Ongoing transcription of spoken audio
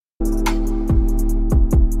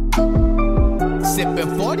Sipping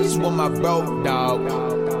 40s with my bro, dog.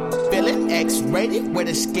 Feeling X-rated with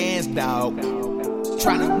the scans, dog.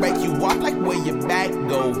 Trying to break you off like where your back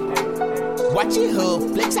go. Watching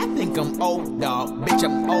hood flicks, I think I'm old, dog. Bitch,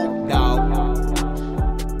 I'm old, dog.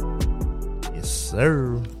 Yes,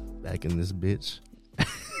 sir. Back in this bitch.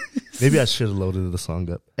 Maybe I should have loaded the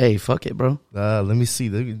song up. Hey, fuck it, bro. Let me see.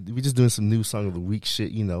 We just doing some new song of the week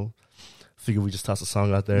shit, you know. Figure we just toss a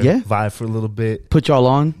song out there. Yeah. Vibe for a little bit. Put y'all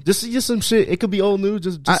on. Just some shit. It could be old news.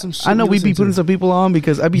 Just some shit. I know we be putting some people on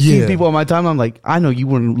because I be seeing people on my time. I'm like, I know you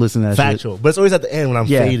wouldn't listen to that Factual. But it's always at the end when I'm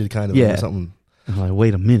faded kind of. Yeah. Or something. I'm like,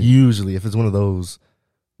 wait a minute. Usually, if it's one of those.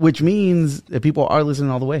 Which means that people are listening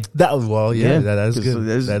all the way. That was, well, yeah. That is good.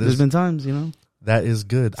 There's been times, you know. That is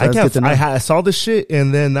good. So I saw this shit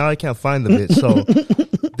and then now I can't find the bitch. So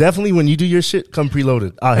definitely when you do your shit, come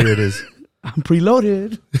preloaded. Ah, here it is. I'm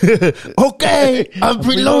preloaded. Okay, I'm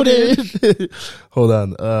preloaded. Hold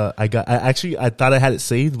on. I thought I had it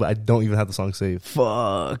saved, but I don't even have the song saved.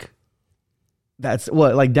 Fuck. That's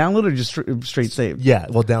what, like download or just straight save? Yeah,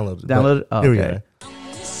 well, download it. Download it? Oh, here okay. we go.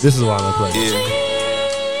 This is what I'm gonna play.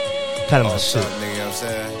 Yeah. Kind of my shit.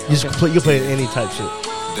 You can play any type shit.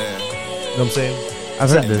 Damn. You know what I'm saying? I've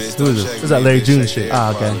heard this. Who is this? This is that Larry June shit.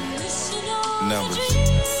 Ah, okay. Numbers.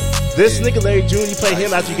 This nigga Larry June, you play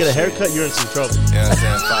him after you get a haircut, you're in some trouble. Yeah,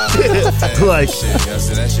 I'm Like,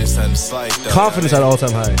 that shit something slight, though. confidence at all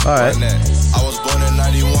time high. All right. I was born in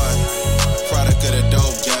 91. Product of the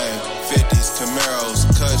dope game. 50s, Camaros,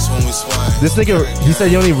 cuts when we swing. This nigga, he said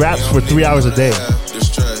he only raps for 3 hours a day.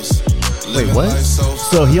 Wait, what?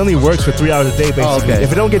 So he only works for 3 hours a day, basically. Oh, okay.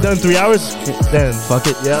 If it don't get done in 3 hours, then Fuck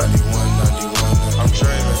it. yeah.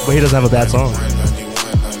 But he doesn't have a bad song.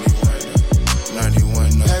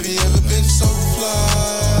 Have you ever been so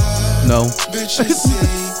fly? No. Bitch, you see,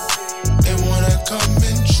 and wanna come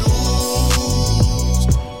and choose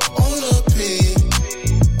on a P.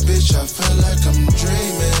 Bitch, I feel like I'm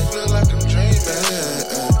dreaming.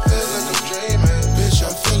 Bitch, I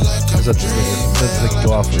feel like I'm Let this nigga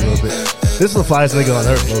go off a little bit. This is the flyest nigga on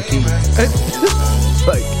earth, low key.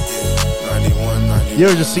 Like, you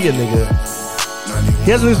ever just see a nigga?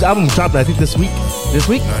 He has a new album dropping, I think this week. This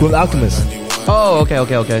week? With Alchemist. Oh, okay.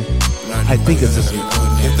 I think it's this week.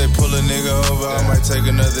 If they pull a nigga over, I might take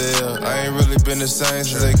another L. I ain't really been the same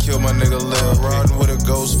since they killed my nigga Lil. Riding with a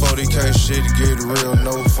ghost, 40K shit, get real.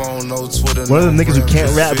 No phone, no Twitter. One of the niggas who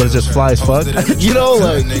can't rap but just fly as fuck. You know,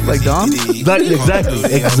 like Dom? Like,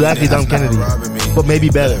 exactly Dom Kennedy. But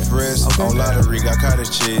maybe better. Just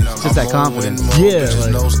that confidence. Yeah,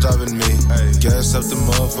 like, No stopping me. Gas up the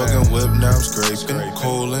motherfucking whip, now I'm scraping.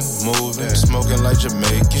 Cooling, moving, smoking like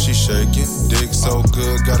Jamaican. She shaking, dick so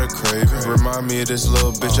good, got a craving. Remind me of this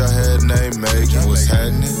little bitch I had named Megan. What's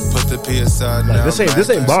happening? Put the P aside now. This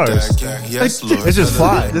ain't bars. Yes, Lord. It's just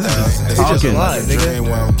fly. It's just fly, nigga.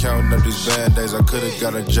 While I'm counting up these band-aids, I could've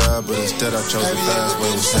got a job, but instead I chose the fast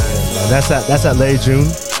way. Was sad. That's that Larry June.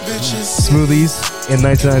 Smoothies in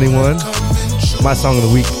 1991. My song of the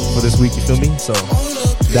week for this week, you feel me? So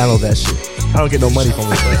download that shit. I don't get no money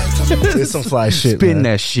from it, but it's some fly shit. Spin man.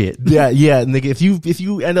 that shit. Yeah, nigga. If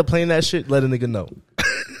you end up playing that shit, let a nigga know.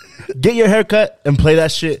 Get your haircut and play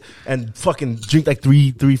that shit and fucking drink like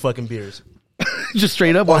three fucking beers. Just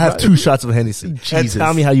straight up. Or have 2 shots of Hennessy. Jesus. And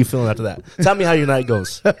tell me how you feeling after that. Tell me how your night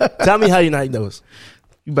goes. Tell me how your night goes.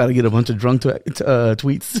 You about to get a bunch of drunk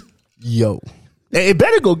tweets. Yo. It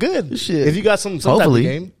better go good. Shit. If you got some type of Hopefully.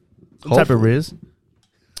 game. Some type of riz.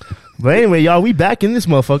 But anyway, y'all, we back in this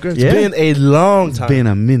motherfucker. It's been a long time. Been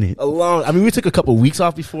a minute. I mean, we took a couple weeks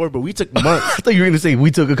off before, but we took months. I thought you were going to say we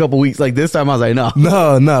took a couple weeks. Like this time I was like,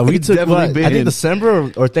 no. No. We It's took definitely what? been- I think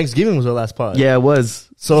December or Thanksgiving was our last pod. Yeah, it was.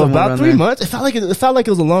 So Somewhere about around 3 there. months. It felt like it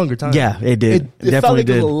was a longer time. Yeah, it did. It felt Definitely like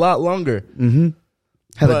it did. was a lot longer.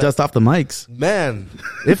 Had to but- dust off the mics. Man,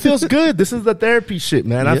 it feels good. This is the therapy shit,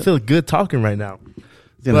 man. I Yep. feel good talking right now. I was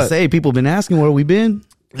going to But- say, people been asking where we been.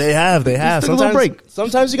 They have. took a little break.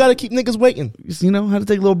 Sometimes you got to keep niggas waiting. Just, how to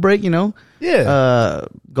take a little break, Yeah.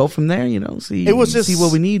 Go from there, see. It was just see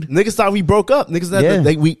what we need. Niggas thought we broke up. Niggas that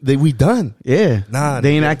Yeah. we done. Yeah. Nah,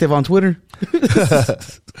 They ain't nigga. active on Twitter.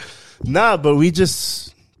 Nah, but we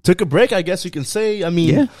just took a break, I guess you can say. I mean,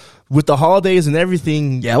 Yeah. with the holidays and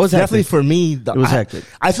everything. Yeah, it was definitely hectic. for me. It was hectic.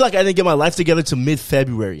 I feel like I didn't get my life together to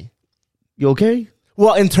mid-February. You okay?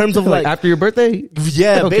 Well, in terms of like after your birthday?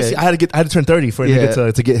 yeah, Okay. basically, I had to turn 30 for a Yeah.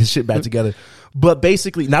 nigga to get his shit back together. But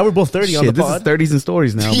basically, now we're both 30 on the Shit, this pod. is 30s and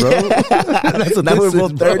stories now, bro. That's what Now this we're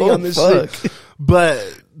both is, 30 bro. on this Fuck. shit. But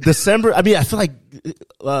December, I mean, I feel like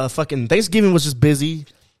fucking Thanksgiving was just busy.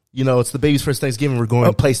 It's the baby's first Thanksgiving. We're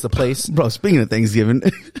going place to place. Bro, speaking of Thanksgiving,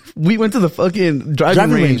 we went to the fucking driving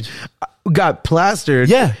Driving range. got plastered.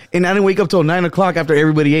 Yeah. And I didn't wake up till 9 o'clock after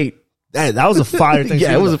everybody ate. That was a fire thing.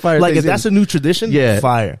 Yeah, it was a fire Like, thing. if that's a new tradition,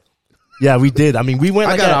 fire. Yeah, we did. I mean, we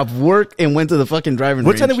went I got off work and went to the fucking driving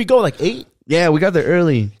What range. time did we go? Like 8? Yeah, we got there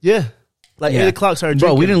early. Yeah. Like 8 o'clock started Bro,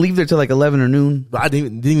 drinking. we didn't leave there till like 11 or noon. I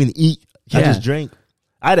didn't even eat. I Yeah. just drank.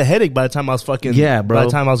 I had a headache by the time I was fucking. Yeah, bro. By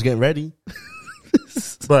the time I was getting ready.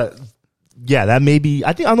 But yeah, that may be.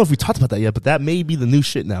 I don't know if we talked about that yet, but that may be the new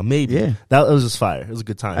shit now. Maybe. Yeah. That was just fire. It was a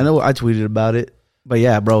good time. I know I tweeted about it. But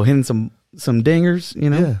yeah, bro, hitting some dingers, you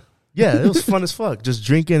know? Yeah. Yeah, it was fun as fuck. Just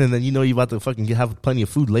drinking, and then you know you're about to fucking have plenty of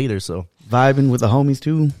food later. So Vibing with the homies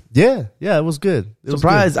too. yeah, it was good. It was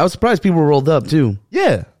Surprised. I was surprised people rolled up too.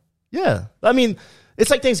 good. Yeah. I mean, it's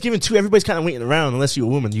like Thanksgiving too. Everybody's kind of waiting around. Unless you're a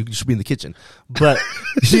woman, you should be in the kitchen. But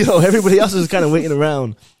you know, everybody else is kind of waiting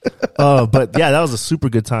around. But yeah, that was a super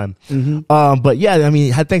good time. But yeah, I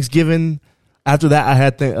mean, had Thanksgiving. After that, I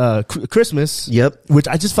had Christmas. Yep. Which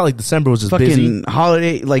I just felt like December was just Fucking busy.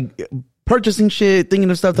 holiday, like purchasing shit, thinking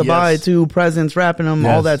of stuff to buy too, presents, wrapping them,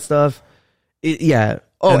 all that stuff. Yeah.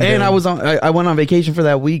 Oh, and I went on vacation for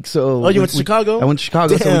that week. So you went to Chicago? I went to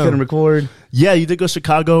Chicago, so we Damn. couldn't record. Yeah, you did go to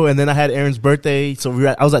Chicago, and then I had Aaron's birthday, so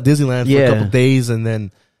I was at Disneyland for a couple days, and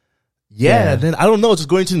then then I don't know, just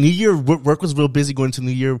going to New Year. Work was real busy going to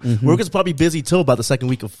New Year. Work was probably busy till about the second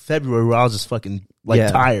week of February, where I was just fucking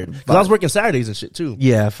tired because I was working Saturdays and shit too.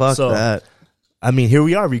 Yeah, fuck that. I mean, here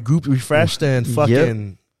we are, regrouped, refreshed, and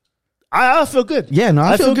fucking. I feel good. Yeah, no,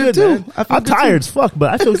 I feel good too. Man. I'm tired as fuck, but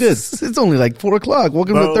I feel good. It's only like 4 o'clock.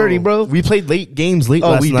 Welcome to 30, bro. We played games late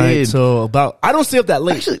last night. Did. So I don't stay up that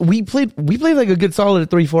late. Actually, we played like a good solid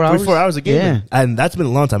 3-4 hours. 3-4 hours a game. Yeah. And that's been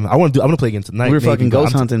a long time. I'm gonna play again tonight. We were maybe, fucking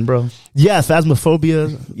ghost hunting, bro. Yeah,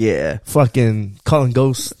 Phasmophobia. Yeah. Fucking calling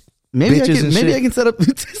ghosts. Maybe bitches I can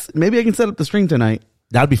set up the stream tonight,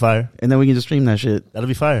 That'd be fire. and then we can just stream that shit. That'd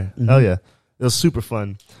be fire. Hell yeah. It was super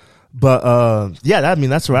fun. But yeah,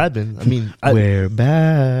 that's where I've been. I mean, We're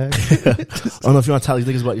back. I don't know if you want to tell these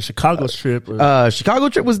niggas about your Chicago trip. Or, Chicago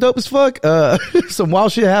trip was dope as fuck. Some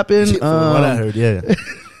wild shit happened. what I heard, yeah.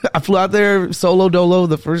 I flew out there solo dolo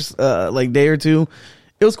the first like day or two.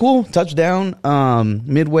 It was cool. Touchdown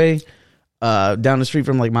midway down the street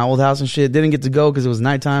from like my old house and shit. Didn't get to go because it was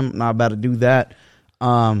nighttime. Not about to do that.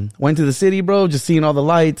 Went to the city, bro. Just seeing all the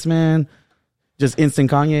lights, man. Just instant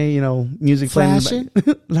Kanye, music Flashing?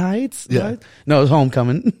 playing. Lights? Yeah. Lights? No, it was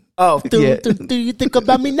Homecoming. Oh, Yeah. do you think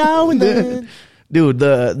about me now and then? Dude,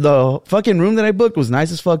 the fucking room that I booked was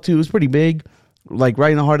nice as fuck too. It was pretty big. Like right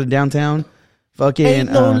in the heart of downtown. Fucking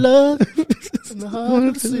Ain't no love in the heart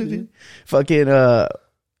of the city. fucking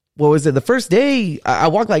what was it? The first day I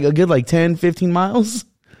walked like a good like 10, 15 miles.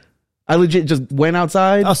 I legit just went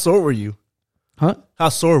outside. How sore were you? Huh? How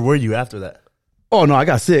sore were you after that? Oh no, I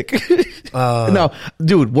got sick. No,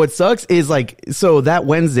 dude, what sucks is like, so that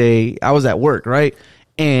Wednesday I was at work, right?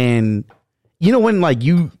 And you know when like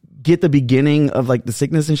you get the beginning of like the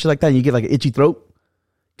sickness and shit like that, and you get like an itchy throat?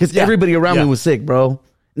 Because everybody around me was sick, bro.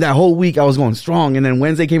 That whole week I was going strong, and then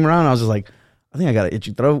Wednesday came around, and I was just like, I think I got an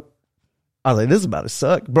itchy throat. I was like, this is about to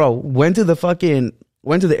suck, bro. Went to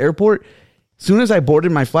the airport. Soon as I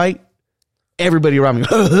boarded my flight, everybody around me.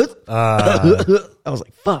 I was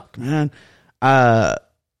like, fuck, man.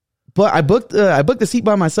 But I booked a seat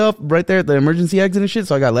by myself right there at the emergency exit and shit,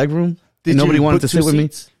 so I got leg room. Did Nobody you wanted book to sit with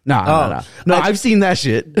seats? me. No, I've seen that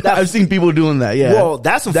shit. I've seen people doing that. Yeah, Whoa,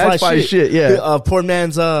 that's some fly shit. Yeah, Poor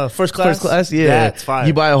man's first class. first class. Yeah, that's fire.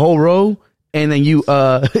 You buy a whole row and then you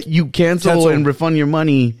cancel Cancel. and refund your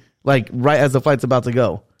money like right as the flight's about to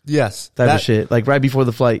go. Yes, Type of shit, like right before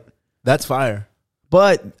the flight. That's fire.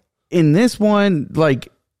 But in this one,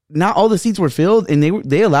 like not all the seats were filled, and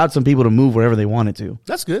they allowed some people to move wherever they wanted to.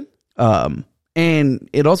 That's good. And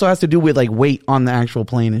it also has to do with like weight on the actual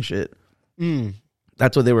plane and shit.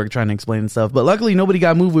 That's what they were trying to explain and stuff. But luckily nobody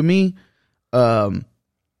got moved with me. But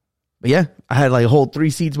yeah, I had like a whole 3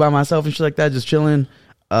 seats by myself and shit like that, just chilling.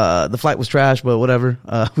 The flight was trash, but whatever.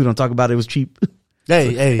 We don't talk about it. It was cheap.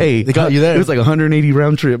 Hey, they got you there. It was like 180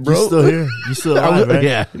 round trip, bro. You still here? You still alive, right?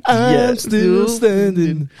 Yeah. I'm still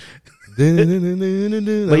standing.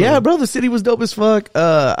 But yeah, bro, the city was dope as fuck.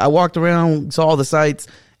 I walked around, saw all the sights,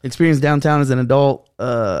 experienced downtown as an adult.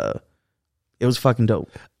 It was fucking dope.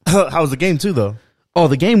 How was the game too, though? Oh,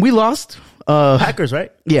 the game we lost. Packers,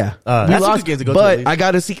 right? Yeah, we that's a lost. good game to go to, but at least. I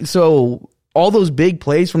got to see. So all those big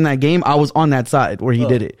plays from that game, I was on that side where he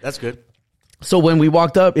did it. That's good. So when we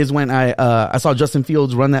walked up is when I saw Justin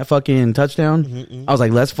Fields run that fucking touchdown. I was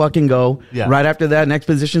like, let's fucking go. Yeah. Right after that, next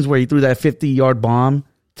positions where he threw that 50-yard bomb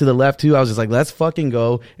to the left too. I was just like, let's fucking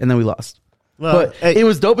go. And then we lost. Well, but it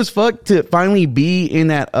was dope as fuck to finally be in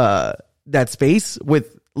that space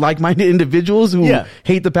with like-minded individuals who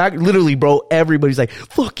hate the Packers. Literally, bro, everybody's like,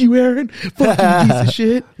 fuck you, Aaron. Fuck you, piece of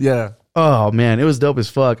shit. Yeah. Oh, man, it was dope as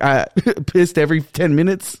fuck. I pissed every 10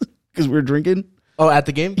 minutes because we were drinking. Oh, at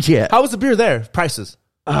the game? Yeah. How was the beer there? Prices?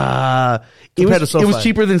 It was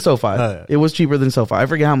cheaper than SoFi. Yeah. It was cheaper than SoFi. I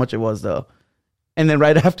forget how much it was, though. And then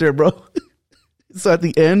right after, bro... So at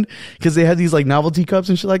the end, because they had these like novelty cups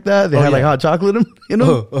and shit like that, they had like hot chocolate in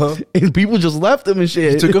them, and people just left them and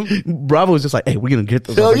shit. You took them? Bravo was just like, "Hey, we're gonna get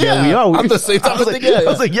those." Hell Like, yeah, we are. I'm the same type of thing. I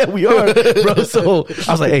was like, "Yeah, we are, bro." So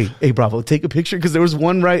I was like, "Hey, Bravo, take a picture," because there was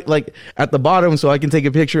one right like at the bottom, so I can take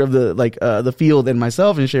a picture of the like the field and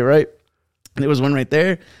myself and shit, right? And there was one right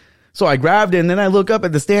there. So I grabbed it, and then I look up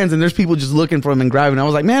at the stands, and there's people just looking for them and grabbing. I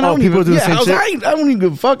was like, "Man, I don't even do the same shit." I don't even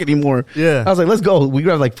give a fuck anymore. Yeah, I was like, "Let's go." We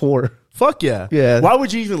grabbed like 4. Fuck yeah. Yeah. Why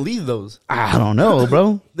would you even leave those? I don't know,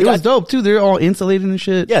 bro. It was dope too. They're all insulated and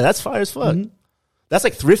shit. Yeah, that's fire as fuck. That's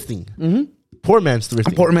like thrifting. Poor man's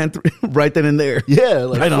thrifting. Poor man, right then and there. Yeah,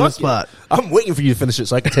 like, right on the fuck spot. yeah. I'm waiting for you to finish it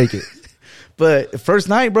so I can take it. But first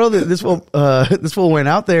night, bro, this fool went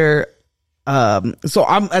out there. So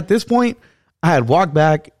I'm at this point, I had walked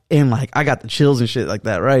back and like I got the chills and shit like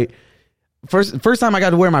that, right? First time I got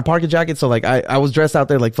to wear my parka jacket, so like I was dressed out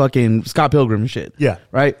there like fucking Scott Pilgrim and shit. Yeah.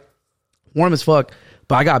 Right? Warm as fuck.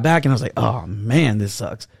 But I got back and I was like, oh man, this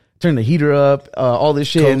sucks. Turned the heater up, all this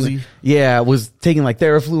shit. Cozy. And, yeah, I was taking like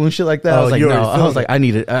Theraflu and shit like that. I was like, no. I was like, I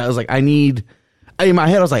need it. I was like, I need. In my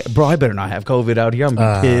head, I was like, bro, I better not have COVID out here. I'm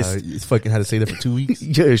gonna be pissed. You fucking had to stay there for 2 weeks.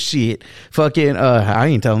 Yeah, shit. Fucking, I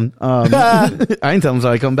ain't telling. I ain't telling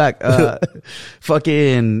until I come back.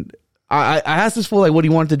 Fucking, I asked this fool like what he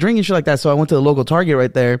wanted to drink and shit like that. So I went to the local Target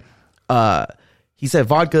right there. He said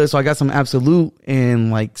vodka, so I got some Absolute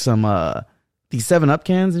and like some these 7-Up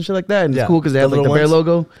cans and shit like that. And it's cool because they had like the Bear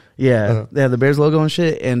logo. Yeah, they had the Bears logo and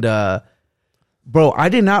shit. And bro, I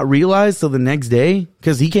did not realize till the next day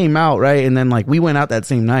because he came out right, and then like we went out that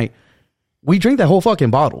same night. We drank that whole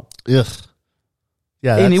fucking bottle. Yes.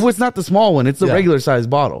 Yeah, and it was not the small one; it's the regular size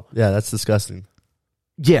bottle. Yeah, that's disgusting.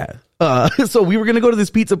 Yeah. So we were gonna go to this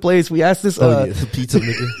pizza place. We asked this pizza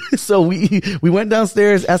nigga. So we went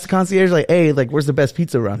downstairs, asked the concierge like, "Hey, like, where's the best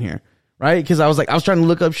pizza around here?" Right? Because I was trying to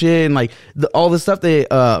look up shit and like all the stuff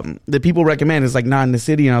that people recommend is like not in the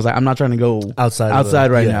city, and I was like, I'm not trying to go outside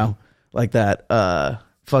right now like that.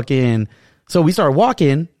 Fucking. So we started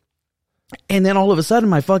walking, and then all of a sudden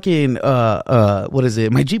my fucking what is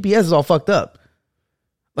it? My GPS is all fucked up.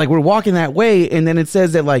 Like we're walking that way, and then it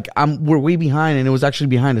says that like we're way behind, and it was actually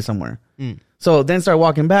behind us somewhere. So then started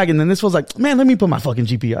walking back, and then this was like, man, let me put my fucking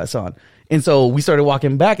GPS on. And so we started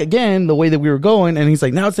walking back again the way that we were going, and he's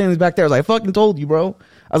like, now it's saying it's back there. I was like, I fucking told you, bro.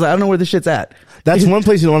 I was like, I don't know where this shit's at. That's one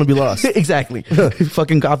place you don't want to be lost. Exactly.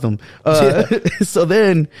 Fucking Gotham. So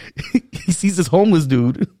then he sees this homeless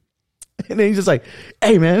dude, and then he's just like,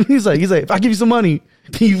 hey man, he's like, if I give you some money,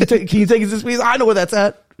 can you take us this piece? I know where that's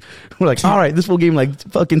at. We're like, all right, this fool gave him like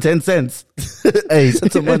fucking 10 cents. Hey,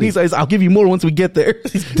 send some money. He's like, I'll give you more once we get there.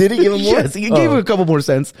 Did he give him more? Yes, he gave him a couple more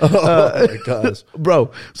cents. Oh my gosh. Bro,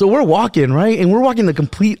 so we're walking, right? And we're walking the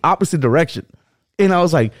complete opposite direction. And I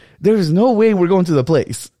was like, there's no way we're going to the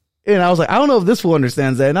place. And I was like, I don't know if this fool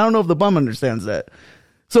understands that. And I don't know if the bum understands that.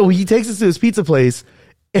 So he takes us to this pizza place.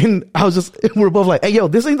 And we're both like, hey, yo,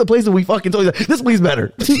 this ain't the place that we fucking told you. This place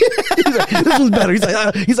better. He's like, this one's better.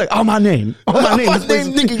 He's like, oh, my name. Oh, my name. My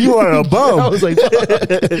name, nigga, you are a bum. I was like,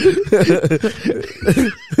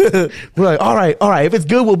 we're like, all right. If it's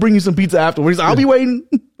good, we'll bring you some pizza afterwards. I'll be waiting.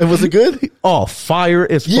 And was it good? Oh, fire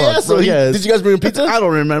as fuck. Yeah, so yes. Did you guys bring pizza? I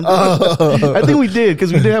don't remember. I think we did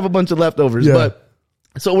because we did have a bunch of leftovers. Yeah. But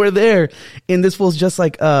so we're there, and this fool's just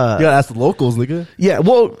like, you gotta ask the locals, nigga. Yeah,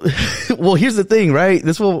 well, here's the thing, right?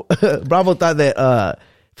 This fool, Bravo thought that,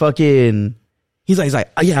 fucking, he's like,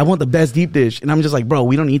 yeah, I want the best deep dish. And I'm just like, bro,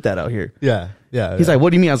 we don't eat that out here. Yeah. He's like, what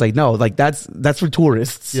do you mean? I was like, no, like that's for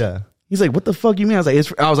tourists. Yeah. He's like, what the fuck you mean? I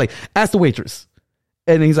was like, ask the waitress.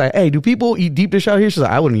 And he's like, hey, do people eat deep dish out here? She's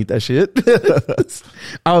like, I wouldn't eat that shit.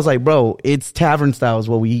 I was like, bro, it's tavern style is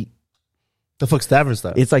what we eat. The fuck's tavern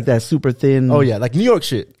style? It's like that super thin. Oh yeah, like New York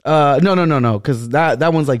shit. No, because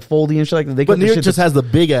that one's like foldy and shit like that. But New York just has the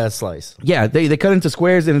big ass slice. Yeah, they cut into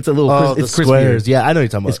squares and it's a little. It's crispy. Squares. Yeah, I know what you're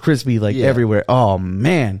talking about. It's crispy like everywhere. Oh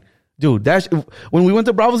man, dude, when we went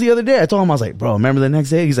to Bravo's the other day, I told him I was like, bro, remember the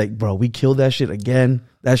next day? He's like, bro, we killed that shit again.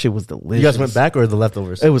 That shit was delicious. You guys went back or the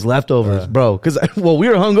leftovers? It was leftovers, bro. Because we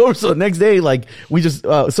were hungover, so the next day, like we just.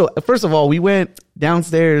 So first of all, we went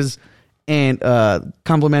downstairs. And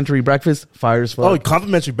complimentary breakfast, fire as fuck. Oh,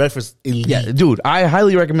 complimentary breakfast, elite. Yeah, dude, I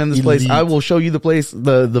highly recommend this place. I will show you the place.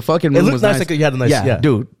 The fucking room it was nice. Like you had a nice, yeah,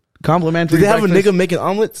 dude. Complimentary. Did they have breakfast. a nigga making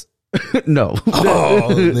omelets? No. Oh,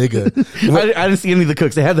 nigga. I didn't see any of the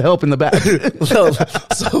cooks. They had the help in the back. So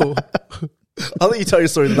I'll let you tell your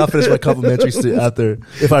story and I'll finish my complimentary shit after,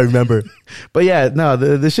 if I remember. But yeah, no,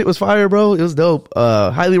 the shit was fire, bro. It was dope.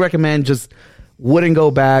 Highly recommend. Just wouldn't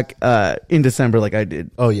go back in December like I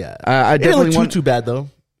did. Oh, yeah. I It didn't definitely look too bad, though.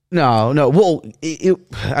 No. Well,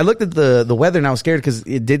 I looked at the weather and I was scared because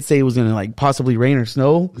it did say it was going to like possibly rain or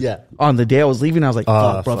snow. Yeah. On the day I was leaving, I was like,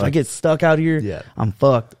 fuck, bro. If I get stuck out here, Yeah. I'm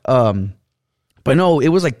fucked. But no, it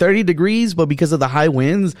was like 30 degrees, but because of the high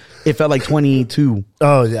winds, it felt like 22.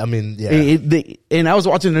 Oh, yeah. I mean, yeah. And I was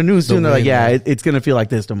watching the news too, and they're like, wind, yeah, man. it's going to feel like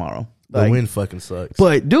this tomorrow. The Like, wind fucking sucks.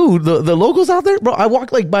 but dude, the locals out there, bro, I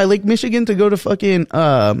walked like by Lake Michigan to go to fucking,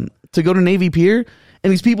 to go to Navy Pier,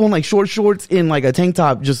 and these people in like short shorts in like a tank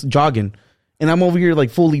top just jogging. And I'm over here like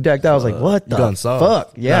fully decked out. I was like, what the gone soft.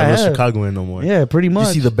 fuck? Yeah. Not real Chicagoan no more. Yeah, pretty much.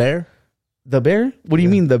 You see the bear? The bear? What do you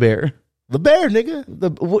mean the bear? The bear,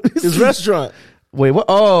 nigga. What is His restaurant. Wait, what?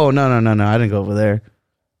 Oh, no. I didn't go over there.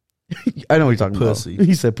 I know what you're talking Pussy. about.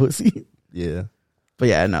 He said pussy. Yeah. But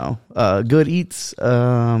yeah, no. Good eats.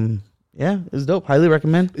 Yeah, it's dope. Highly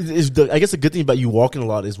recommend. I guess the good thing about you walking a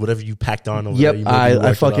lot is whatever you packed on over Yep, there.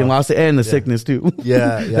 I fucking lost it. And the sickness too.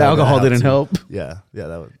 Yeah. The alcohol that didn't help. Yeah. Yeah.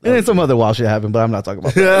 That would. And then some other wild shit happened, but I'm not talking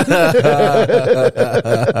about that.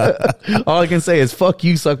 All I can say is fuck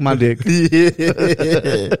you, suck my dick.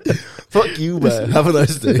 Fuck you, man. Have a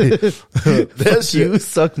nice day. Fuck you,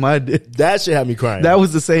 suck my dick. That shit had me crying. That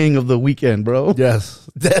was the saying of the weekend, bro. Yes.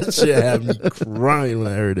 That shit had me crying when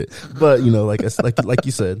I heard it. But, you know, like you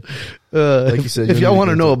said. Like you said, if you y'all don't want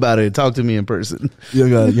to need to know about it, talk to me in person. You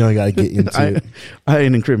don't gotta get into it. I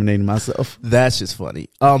ain't incriminating myself. That's just funny.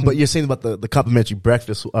 But you're saying about the complimentary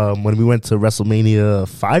breakfast when we went to WrestleMania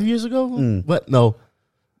 5 years ago? What? No.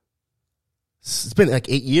 It's been like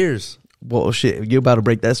 8 years. Well, shit, you're about to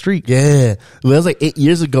break that streak. Yeah. Well, it was like 8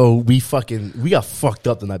 years ago. We got fucked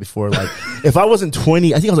up the night before. Like, if I wasn't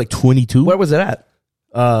 20, I think I was like 22. Where was it at?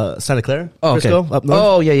 Santa Clara, Oh, okay. Frisco, up north.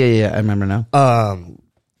 Oh, yeah. I remember now.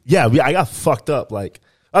 Yeah, I got fucked up. Like,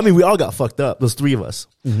 I mean, we all got fucked up. Those three of us.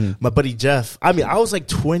 My buddy Jeff. I mean, I was like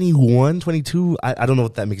 21, 22. I don't know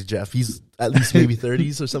what that makes Jeff. He's at least maybe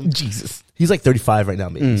 30s or something. Jesus. He's like 35 right now,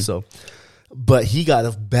 maybe. So, but he got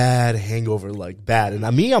a bad hangover, like bad. And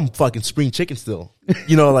I'm fucking spring chicken still.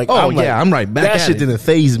 You know, like, I'm right back That at shit it. didn't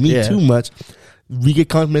faze me Yeah. too much. We get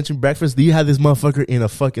complimentary breakfast. You have this motherfucker in a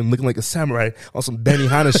fucking looking like a samurai on some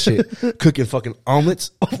Benihana shit, cooking fucking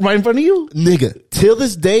omelets. Right in front of you? Nigga, till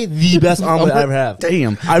this day, the best omelet I ever have.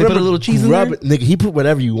 Damn. I They remember put a little cheese in there? Nigga, he put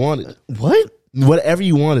whatever you wanted. What? Whatever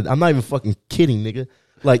you wanted. I'm not even fucking kidding, nigga.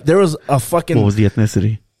 Like, there was a fucking... What was the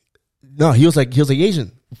ethnicity? No, he was like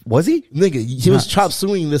Asian. Was he? Nigga, he was chop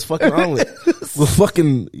sueying this fucking omelet. With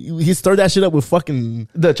fucking... He stirred that shit up with fucking...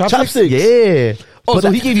 The chopsticks? Chopsticks. Yeah. Oh, But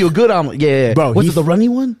so he gave you a good omelet. Yeah. Bro, Was he- it the runny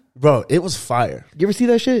one? Bro, it was fire. You ever see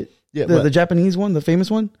that shit? Yeah, The what? Japanese one, the famous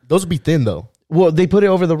one? Those would be thin, though. Well, they put it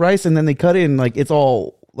over the rice and then they cut it and like it's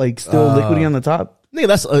all like still liquidy on the top. Nigga,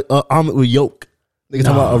 that's a omelet with yolk. Nigga,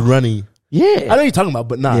 talking about a runny... Yeah. I know what you're talking about,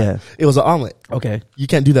 but nah. Yeah. It was an omelet. Okay. You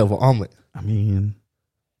can't do that with an omelet. I mean,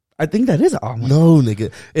 I think that is an omelet. No,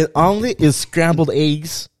 nigga. An omelet is scrambled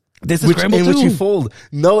eggs. This is scrambled in which too. you fold.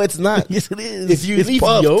 No, it's not. Yes, it is. If you It's leave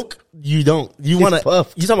puffed. yolk, you don't. You want to.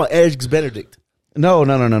 puffed. You talking about eggs Benedict? No.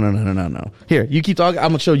 Here, you keep talking. I'm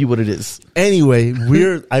gonna show you what it is. Anyway,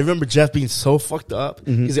 I remember Jeff being so fucked up.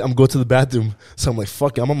 He's like, I'm going to the bathroom. So I'm like,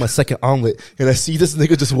 fuck it. I'm on my second omelet, and I see this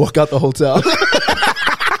nigga just walk out the hotel.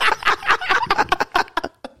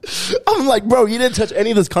 I'm like, bro, you didn't touch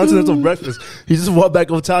any of this continental breakfast. He just walked back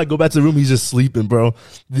hotel, I go back to the room, he's just sleeping, bro.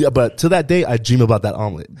 Yeah, but to that day, I dream about that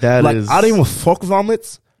omelet. That like, is- I don't even fuck with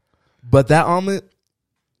omelets, but that omelet,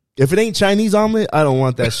 if it ain't Chinese omelet, I don't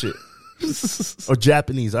want that shit. Or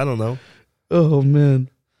Japanese, I don't know. Oh man.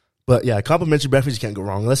 But yeah, complimentary breakfast, you can't go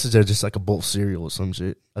wrong. Unless it's just like a bowl of cereal or some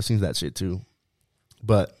shit. I've seen that shit too.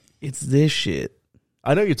 But It's this shit.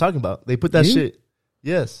 I know what you're talking about. They put that You? shit.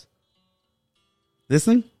 Yes. This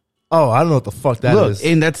thing? Oh, I don't know what the fuck that is. Look,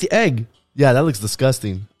 and that's the egg. Yeah, that looks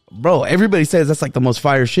disgusting. Bro, everybody says that's like the most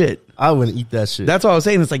fire shit. I wouldn't eat that shit. That's what I was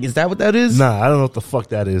saying. It's like, is that what that is? Nah, I don't know what the fuck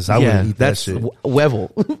that is. I wouldn't eat that that's shit.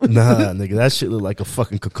 Wevel. Nah, nigga, that shit look like a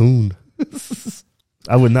fucking cocoon.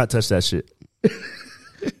 I would not touch that shit.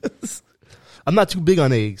 I'm not too big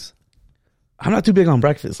on eggs. I'm not too big on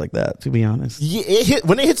breakfast like that, to be honest. Yeah, it hit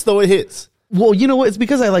when it hits though. It hits. Well, you know what? It's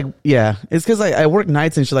because it's because I work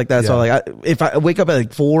nights and shit like that. So Yeah. like, if I wake up at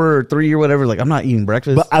like 4 or 3 or whatever, like I'm not eating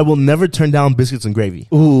breakfast. But I will never turn down biscuits and gravy.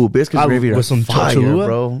 Ooh, biscuits and gravy with are some fire, Cholula?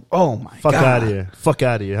 bro. Oh my Fuck god, out of here. Fuck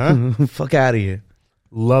out of here, huh? Fuck out of here.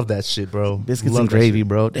 Love that shit, bro. Biscuits Love and that gravy, shit.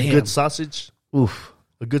 bro. Damn. Good sausage. Oof.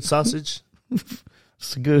 A good sausage.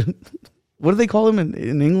 It's good. What do they call them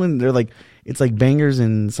in England? They're like, it's like bangers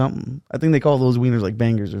and something. I think they call those wieners like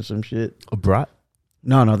bangers or some shit. A brat.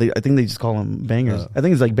 No, I think they just call them bangers. I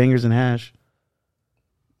think it's like bangers and hash.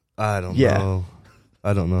 I don't know.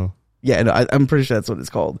 I don't know. Yeah, no, I'm pretty sure that's what it's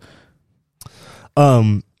called.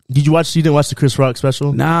 Did you watch? You didn't watch the Chris Rock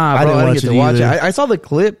special? Nah, bro, I didn't get to watch it. I saw the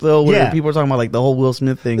clip though, where Yeah. people were talking about like the whole Will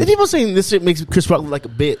Smith thing. And people saying this shit makes Chris Rock look like a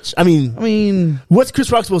bitch. I mean, what's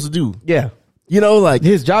Chris Rock supposed to do? Yeah, You know, like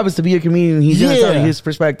his job is to be a comedian. He's gonna tell you Yeah. his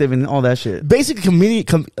perspective and all that shit. basic comedy.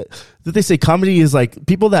 That they say comedy is like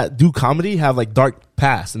people that do comedy have like dark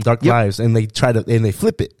past and dark Yep. lives, and they try to and they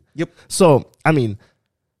flip it. Yep. So I mean,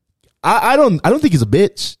 I don't think he's a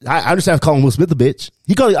bitch. I understand calling Will Smith a bitch.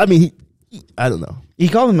 He called. I mean, I don't know. He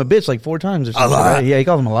called him a bitch like 4 times or something. lot. Right? Yeah, he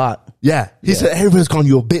called him a lot. Yeah, he said everybody's calling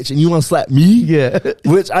you a bitch, and you want to slap me? Yeah.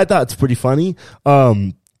 Which I thought it's pretty funny.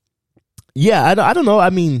 Yeah, I don't know. I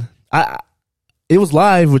mean, it was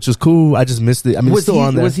live, which was cool. I just missed it. I mean, it's still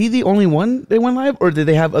on there. Was he the only one that went live, or did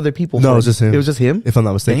they have other people? No, for it was just him. It was just him. If I'm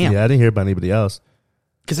not mistaken. Damn. Yeah, I didn't hear about anybody else.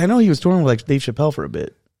 Because I know he was touring with like Dave Chappelle for a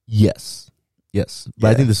bit. Yes. But I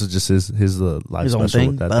Yeah. think this is just his live His own special. thing.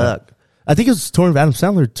 With that. Fuck. I think it was touring with Adam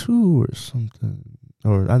Sandler too, or something.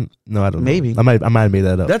 Or I don't know. Maybe. I might have made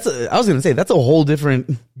that up. I was gonna say that's a whole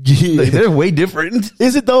different. Yeah. Like, they're way different.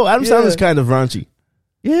 Is it though? Adam Yeah. Sandler's kind of raunchy.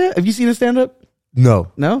 Yeah. Have you seen his stand up?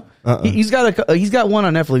 No. No. Uh-uh. He's got one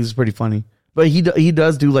on Netflix. It's pretty funny. But he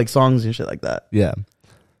does do like songs and shit like that. Yeah.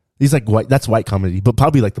 He's like white. That's white comedy, but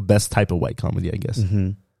probably like the best type of white comedy, I guess.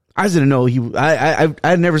 I just didn't know I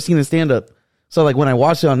had never seen his stand up. So like when I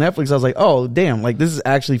watched it on Netflix, I was like, oh damn, like this is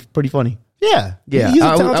actually pretty funny. Yeah. Yeah. He's a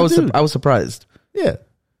I talented dude. was surprised. Yeah.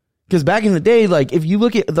 Because back in the day, like if you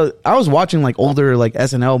look at I was watching like older like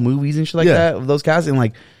SNL movies and shit like Yeah. that of those casts, and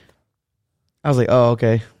like I was like, oh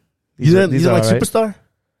okay. You didn't like alright. Superstar?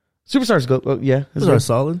 Superstars go, oh, yeah, Those are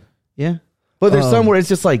solid. yeah. But there's some where it's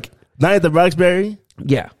just like, Night at the Roxbury,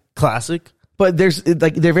 yeah. classic. But there's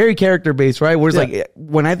like they're very character based, right? Whereas Yeah. like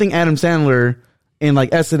when I think Adam Sandler and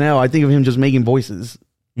like SNL, I think of him just making voices.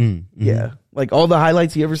 Yeah, like all the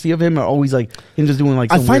highlights you ever see of him are always like him just doing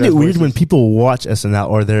like. I some find it weird-ass weird when voices. people watch SNL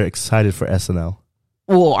or they're excited for SNL.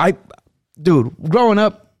 Well, dude, growing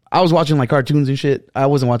up, I was watching like cartoons and shit. I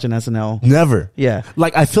wasn't watching SNL. Never. Yeah,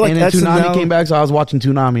 Like I feel like and then SNL Toonami came back, so I was watching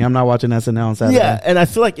Toonami. I'm not watching SNL on Saturday. Yeah, and I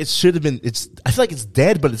feel like it should have been. I feel like it's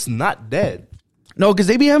dead, but it's not dead. No, because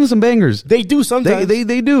they be having some bangers. They do sometimes.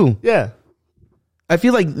 They do. Yeah. I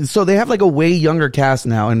feel like so they have like a way younger cast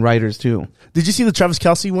now and writers too. Did you see the Travis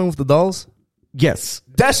Kelce one with the dolls? Yes.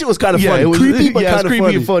 That shit was kind of Yeah, funny. it was- Creepy, but yeah, it was kind of creepy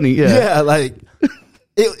funny. and funny, yeah. Yeah, like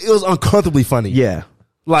it was uncomfortably funny. Yeah.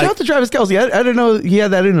 Like- Shout out to Travis Kelce. I didn't know he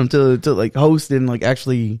had that in him to like host and like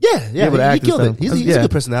actually Yeah, be able to he act and killed it. stuff. He's a Yeah.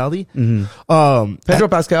 good personality. Pedro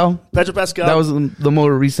Pascal. Pedro Pascal. That was the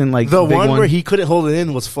more recent like the big one where he couldn't hold it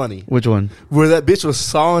in was funny. Which one? Where that bitch was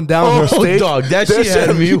sawing down her steak. dog, that shit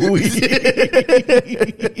had me weak.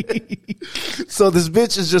 So this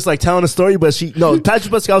bitch is just like telling a story, but Pedro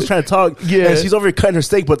Pascal's trying to talk. Yeah. And she's over here cutting her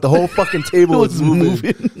steak, but the whole fucking table was Was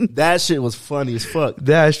moving. moving. That shit was funny as fuck.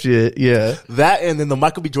 That shit, yeah. That and then the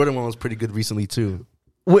Michael B. Jordan one was pretty good recently too.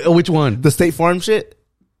 Which one? The State Farm shit.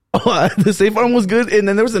 The Safe Farm was good, and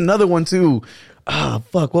then there was another one too. Ah,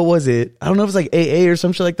 fuck, what was it? I don't know if it's like AA or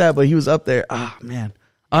some shit like that, but he was up there. Ah, man,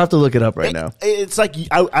 I'll have to look it up right now. It's like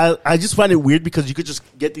I just find it weird because you could just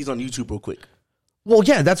get these on YouTube real quick. Well,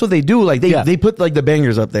 yeah, that's what they do. Like they put like the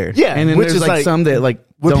bangers up there. Yeah, and then which there's is like like- some that like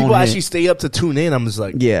When don't people hit. actually stay up to tune in, I'm just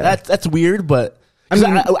like, Yeah. that's weird, but I I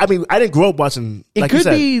mean- mean, I didn't grow up watching. It like you could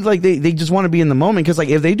said. be like they just want to be in the moment because like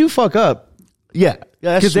if they do fuck up, yeah,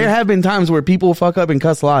 because there have been times where people fuck up and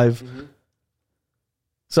cuss live.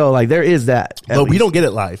 So like there is that, at but we least. don't get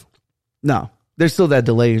it live. No, there's still that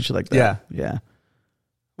delay and shit like that. Yeah. yeah,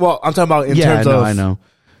 Well, I'm talking about in yeah. terms I know.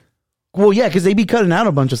 Well, yeah, because they be cutting out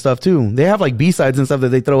a bunch of stuff too. They have like B-sides and stuff that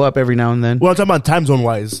they throw up every now and then. Well, I'm talking about time zone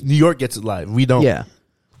wise. New York gets it live. We don't. Yeah.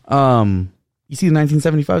 You see the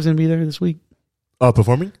 1975 is gonna be there this week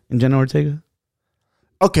Performing. in Jenna Ortega.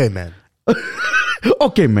 Okay, man.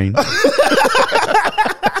 Okay, man.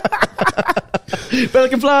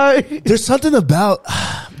 Pelican fly. There's something about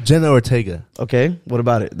Jenna Ortega. Okay, what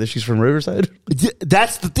about it? That she's from Riverside?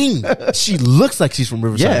 That's the thing. She looks like she's from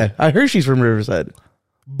Riverside. Yeah, I heard she's from Riverside.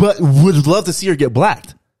 But would love to see her get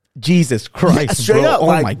blacked. Jesus Christ, Yeah, straight bro. up. Oh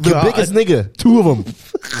like, my the God. biggest nigga. Two of them.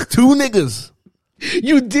 Two niggas.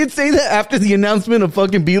 You did say that after the announcement of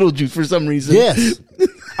fucking Beetlejuice for some reason. Yes.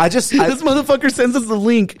 this This motherfucker sends us the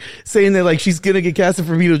link saying that like she's gonna get casted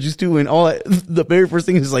for Beetlejuice too, and all the very first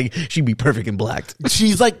thing is like she'd be perfect in blacked.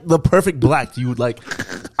 she's like the perfect black. You would like,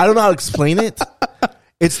 I don't know how to explain it.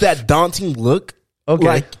 It's that daunting look. Okay.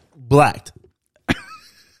 Like blacked.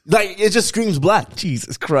 Like it just screams black.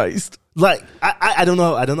 Jesus Christ. Like I don't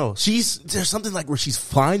know. There's something like where she's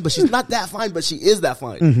fine, but she's not that fine, but she is that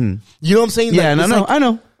fine. Mm-hmm. You know what I'm saying? Yeah, like, I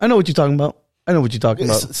know what you're talking about. I know what you're talking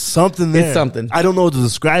about. It's something there. It's something. I don't know how to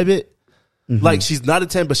describe it. Mm-hmm. Like she's not a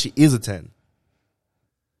 10, but she is a 10.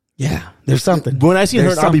 Yeah, there's something. When I seen her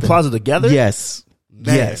and Aubrey something. Plaza together, Yes.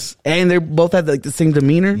 Man. Yes. And they both had like the same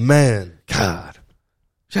demeanor. man, God.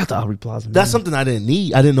 Shout out to Aubrey Plaza. Man. that's something I didn't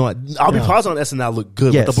need. I didn't know. Aubrey Plaza on SNL looked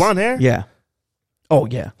good Yes. with the blonde hair. Yeah. Oh,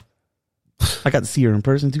 yeah. I got to see her in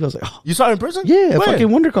person too. I was like, oh, You saw her in person? yeah, Where? fucking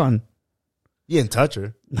WonderCon. You didn't touch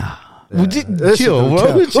her. Nah. Yeah. Well, chill, This bro. shit Chill, don't bro.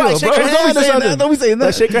 count. Like, shake her hand Don't or be saying something. that. Don't be saying that.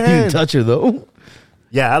 Like, shake her You hand. didn't touch her though.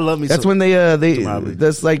 Yeah, I love me. That's some- when they Aubrey.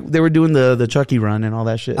 that's like they were doing the Chucky run and all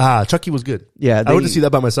that shit. Chucky was good. Yeah, I went to see that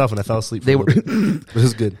by myself and I fell asleep. They It were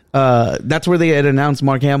was good. that's where they had announced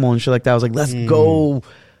Mark Hamill and shit like that. I was like, let's go.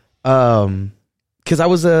 Cause I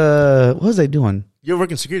was what was I doing? You're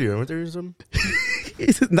working security, weren't there or something?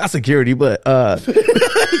 Not security, but Imagine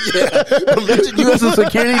you as a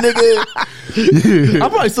security nigga. I'm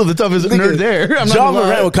probably still the toughest nerd there. I'm not John gonna lie.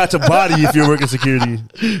 Moran will catch a body if you're working security.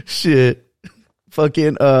 Shit.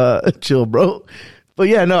 Fucking chill, bro. But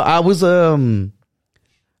yeah, no, I was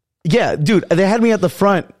yeah, dude, they had me at the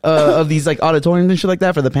front of these like auditoriums and shit like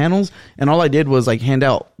that for the panels, and all I did was like hand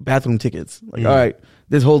out bathroom tickets. Like, all right,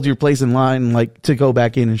 this holds your place in line, like to go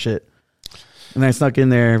back in and shit. And I snuck in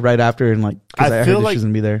there right after, and like, cause I heard feel that like she was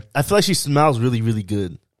gonna be there. I feel like she smells really, really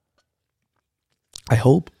good, I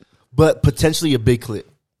hope. but potentially a big clit.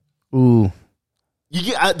 Ooh, You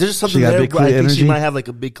get there's something She got there big where I clit think she energy? might have like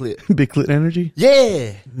a big clit. big clit energy.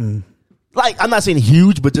 Yeah, like I'm not saying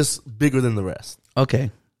huge, but just bigger than the rest. Okay,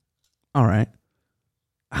 all right.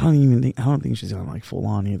 I don't think she's gonna like full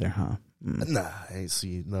on either, huh? Nah, I ain't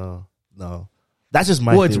see no. That's just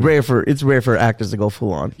my. Well, it's theory. rare for actors to go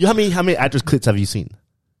full on. You how many actors clits have you seen?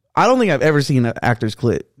 I don't think I've ever seen an actor's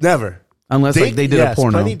clit Never. unless like they did yes, a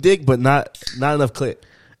porno. plenty dick, but not enough clit.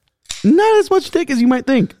 Not as much dick as you might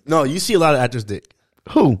think. No, you see a lot of actors dick.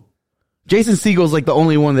 Who? Jason Segel's like the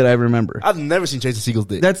only one that I remember. I've never seen Jason Segel's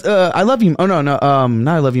dick. That's I Love You. Oh no, not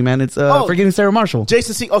I Love You, man. It's Forgetting Sarah Marshall.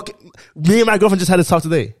 Jason Segel. Okay, me and my girlfriend just had this talk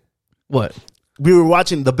today. What? We were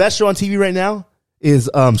watching the best show on TV right now is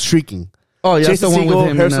Shrieking. Oh yeah, that's Jason the one Segel,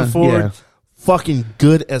 with him. Harrison and, Ford, yeah. fucking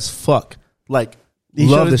good as fuck. Like, He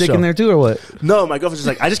love showed his this dick show. in there too, or what? No, my girlfriend's just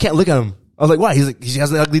like, I just can't look at him. I was like, why? He's like, he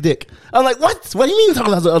has an ugly dick. I'm like, what? What do you mean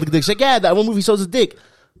talking about the ugly dick? She's like, yeah, that one movie shows his dick.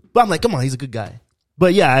 But I'm like, come on, he's a good guy.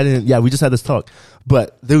 But yeah, we just had this talk.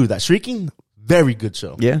 But dude, that Shrieking, very good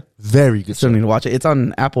show. Yeah, Very good show. still need to watch it. It's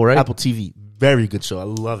on Apple, right? Apple TV, very good show. I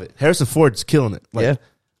love it. Harrison Ford's killing it. Like, Yeah.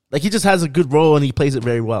 Like he just has a good role and he plays it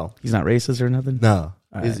very well. He's not racist or nothing. No.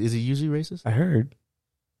 All Is right. he usually racist? I heard.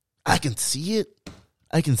 I can see it.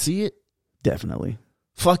 Definitely.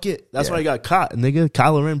 Fuck it. That's Yeah. why he got caught, nigga.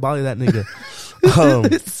 Kylo Ren body that nigga.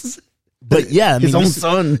 But yeah, I mean, His own you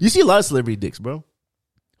son. You see a lot of celebrity dicks, bro.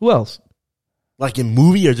 Who else? Like in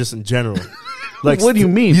movie or just in general. Like, What do you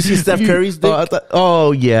mean? You see Steph Curry's dick?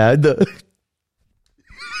 Oh yeah, the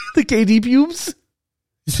KD pubes.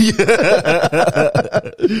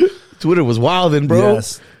 Twitter was wildin', bro.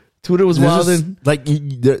 Yes. Twitter was There's wildin'. just- like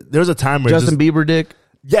there's a time where Justin Bieber dick.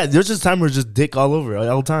 yeah, there's just a time where it's just dick all over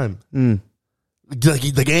all the time. Like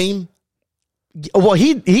the game, Well,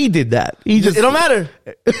 he did that. He just it don't matter.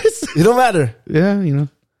 It don't matter. yeah, you know.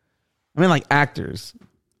 I mean, like actors,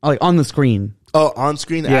 like on the screen. Oh, on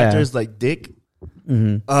screen Yeah. actors like dick.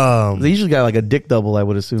 They usually got like a dick double, I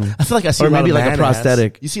would assume. I feel like I see Or a lot maybe of like a man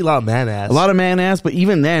prosthetic. ass. You see a lot of man ass. A lot of man ass, but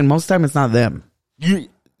even then, most of the time it's not them. You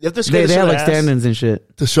have to They have like ass stand-ins and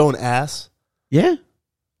shit. to show an ass. Yeah.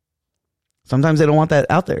 Sometimes they don't want that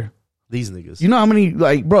out there. These niggas. You know how many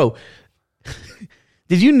like, bro?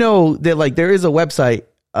 Did you know that like there is a website?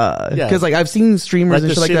 Because like I've seen streamers like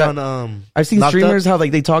and the shit like shit that. on I've seen Knocked streamers Up? how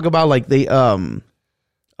like they talk about like they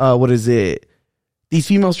what is it? These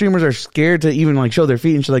female streamers are scared to even like show their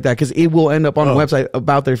feet and shit like that because it will end up on a website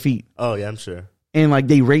about their feet Oh yeah, I'm sure. and like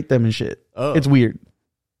they rate them and shit. Oh. It's weird.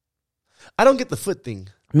 I don't get the foot thing.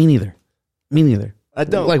 Me neither. I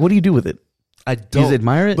don't. Like, what do you do with it? I Do don't you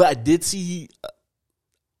admire it? But I did see.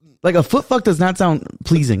 Like a foot fuck does not sound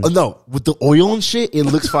pleasing. No, with the oil and shit, it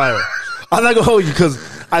looks fire. I'm not gonna hold you because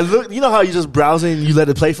I look. You know how you just browsing, and you let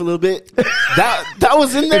it play for a little bit. That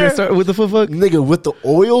was in Did there, it start with the foot fuck? nigga. With the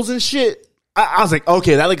oils and shit, I was like,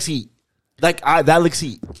 okay, that looks heat. That looks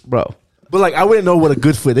heat. Bro, But like, I wouldn't know what a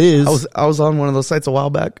good foot is. I was on one of those sites a while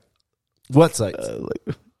back. What site?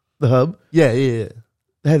 Like the hub. yeah.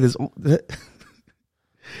 They had this.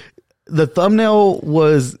 the thumbnail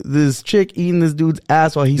was this chick eating this dude's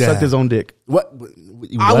ass while he Yeah. sucked his own dick. What?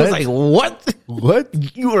 I was like, what?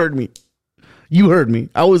 what? You heard me. You heard me.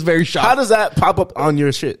 I was very shocked. How does that pop up on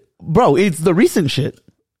your shit? Bro, it's the recent shit.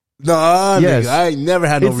 Nah, Yes. nigga, I ain't never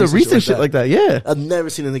had no It's the recent shit like that. Yeah. I've never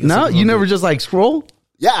seen a nigga. No, suck you on never dick. just like scroll?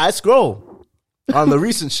 Yeah, I scroll on the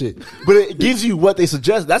recent shit, but it gives you what they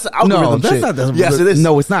suggest. That's the algorithm. No, that's shit. not the. Yes, it is.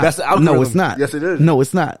 No, it's not. That's the algorithm. No, it's not. Yes, it is. No,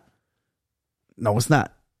 it's not. No, it's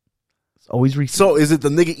not. It's always recent. So is it the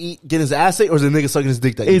nigga getting his ass ate, or is it the nigga sucking his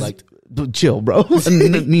dick that you It's liked? chill, bro.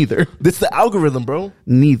 Neither. It's the algorithm, bro.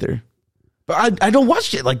 Neither. But I don't watch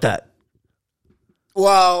shit like that.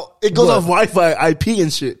 Well, it goes What? off Wi-Fi, IP,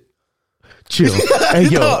 and shit. Chill. Hey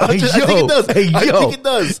yo. No, I Hey think yo. it does. Hey I yo. think it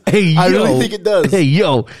does. Hey yo. I really think it does. Hey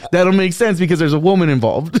yo. That'll make sense because there's a woman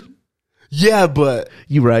involved. Yeah, but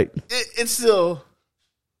You right. it's still,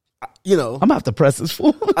 you know, I'm gonna have to press this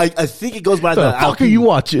fool. I think it goes by the the fuck IP. are you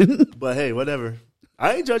watching? But hey, whatever.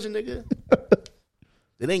 I ain't judging, nigga.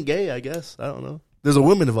 It ain't gay, I guess. I don't know. There's a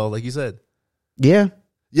woman involved, like you said. Yeah.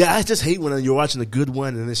 Yeah, I just hate when you're watching a good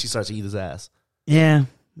one and then she starts to eat his ass. Yeah.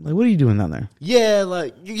 Like, what are you doing down there? Yeah,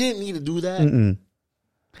 like you didn't need to do that. Mm-mm.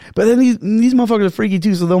 But then these motherfuckers are freaky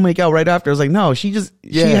too, so they'll make out right after. I was like, no, she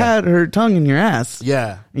Yeah. had her tongue in your ass.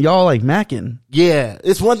 Yeah, And y'all like macking. yeah.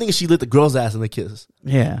 It's one thing if she lit the girl's ass in the kiss,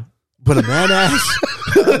 Yeah. but a man ass.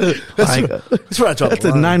 Like, That's where I draw that's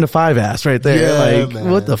the a line. 9 to 5 ass right there. Yeah, like,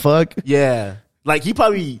 man. what the fuck? Yeah, like he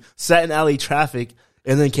probably sat in LA traffic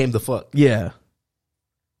and then came to fuck. Yeah.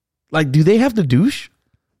 Like, do they have to douche?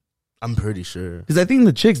 I'm pretty sure. Because I think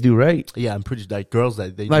the chicks do, right? Yeah, I'm pretty like girls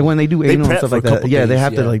that they Like when they do anal and prep stuff for like a that. couple Yeah, they days,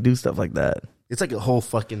 have to yeah. like do stuff like that. It's like a whole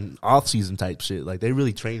fucking off season type shit. Like they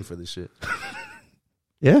really train for this shit.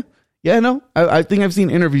 Yeah. Yeah, no. I think I've seen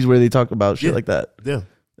interviews where they talk about shit Yeah. like that. Yeah,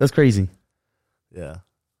 That's crazy. yeah,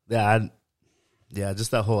 yeah. Yeah, just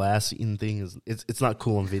that whole ass eating thing is it's not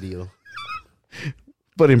cool on video.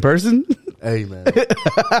 But in person, Hey man.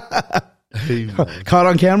 Hey, man. caught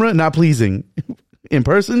on camera, not pleasing. In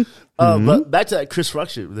person, But back to that Chris Rock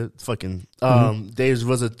shit. The fucking Mm-hmm. there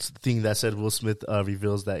was a thing that said Will Smith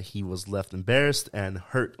reveals that he was left embarrassed and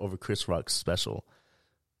hurt over Chris Rock's special.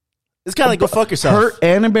 It's kind of like go fuck yourself. hurt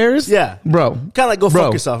and embarrassed. Yeah. Bro, Kind of like go Bro.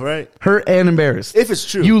 fuck yourself, right? hurt and embarrassed. If it's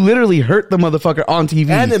true. You literally hurt the motherfucker on TV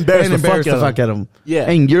And embarrassed the fuck out of him. at him. Yeah.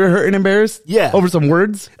 And you're hurt and embarrassed? Yeah. Over some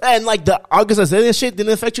words? And like the August Alsina shit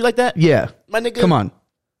didn't affect you like that? Yeah. My nigga.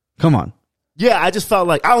 Come on. Yeah, I just felt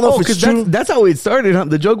like I don't know if it's true. that's how it started. Huh?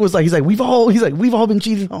 The joke was like, we've all been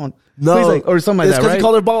cheated on. No, He's like, or something like it's that, 'cause right? he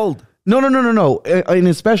called her bald. No. In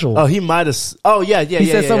his special. Oh, he might have. Oh yeah. he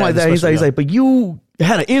said something like that. He's like, but you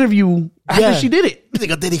had an interview after Yeah. she did it. He's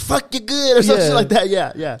like, did he fuck you good or something Yeah. like that?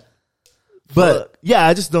 Yeah. But yeah,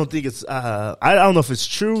 I just don't think it's. I don't know if it's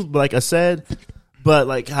true, but like I said, but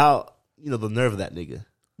like how the nerve of that nigga.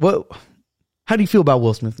 What? How do you feel about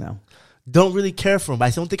Will Smith now? Don't really care for him.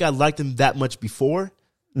 I don't think I liked him that much before.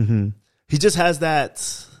 Mm-hmm. He just has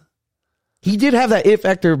that. He did have that it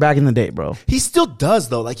factor back in the day, bro. He still does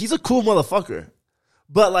though. Like he's a cool motherfucker,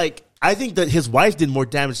 but like I think that his wife did more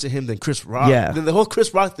damage to him than Chris Rock. Yeah. Than the whole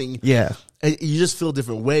Chris Rock thing. Yeah. You just feel a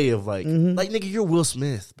different way of like nigga, you're Will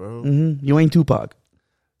Smith, bro. Mm-hmm. You ain't Tupac.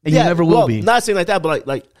 And you never will well, be. Not saying like that, but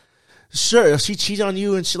like sure, if she cheated on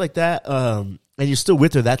you and shit like that, and you're still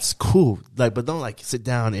with her, that's cool. Like, but don't like sit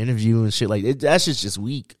down and interview and shit like it. That shit's just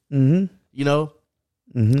weak. Mm-hmm. You know,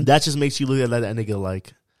 that just makes you look at that nigga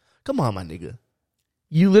like, come on, my nigga.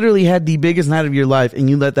 You literally had the biggest night of your life and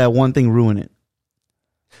you let that one thing ruin it.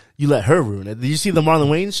 You let her ruin it. Did you see the Marlon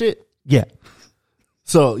Wayne shit? Yeah.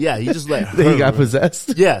 So yeah, you just let her. Then he got ruin it.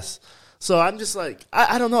 possessed. Yes. So I'm just like,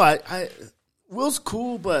 I don't know. I Will's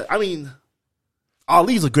cool, but I mean,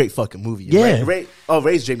 Ali's a great fucking movie. Yeah.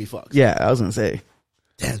 Ray's Jamie Foxx. Yeah, I was going to say.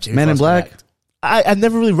 Damn, Jamie Men in Foxx Black? can act. I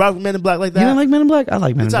never really rocked with Men in Black like that. You don't like Men in Black? I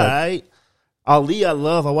like Men It's in Black. alright. Ali, I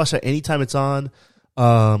love. I watch that anytime it's on.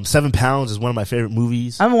 7 Pounds is one of my favorite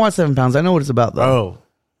movies. I haven't watched 7 Pounds. I know what it's about, though. Oh,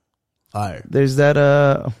 fire. There's that,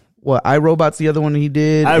 iRobot's the other one he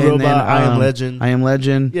did. I, and Robot, then, I Am Legend. I Am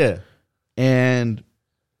Legend. Yeah. And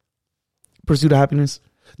Pursuit of Happiness.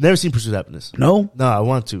 Never seen Pursuit of Happiness. No? No, I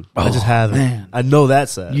want to. I Oh, just haven't. man. I know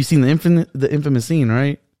that's sad. You seen the infamous scene,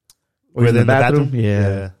 right? Where he's they're in the bathroom? Yeah.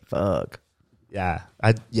 Yeah. Fuck. Yeah.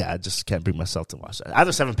 I just can't bring myself to watch that.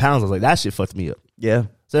 After 7 Pounds, I was like, that shit fucked me up. Yeah.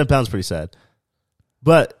 7 Pounds is pretty sad.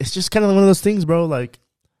 But it's just kind of one of those things, bro. Like,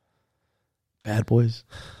 Bad Boys.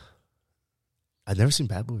 I've never seen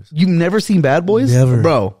Bad Boys. You've never seen Bad Boys? Never.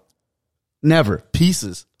 Bro. Never.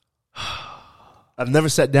 Pieces. I've never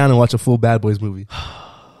sat down and watched a full Bad Boys movie.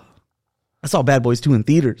 I saw Bad Boys 2 in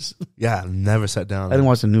theaters. Yeah, I've never sat down. I didn't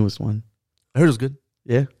watch the newest one. I heard it was good.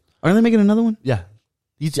 Yeah. Aren't they making another one? Yeah,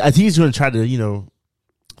 I think he's going to try to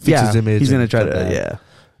fix his image. He's going to try and to stuff like yeah. that.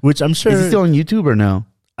 Which I'm sure. Is he still on YouTube or no?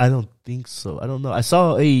 I don't think so. I don't know. I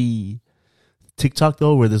saw a TikTok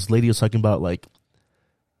though where this lady was talking about like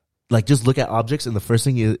just look at objects and the first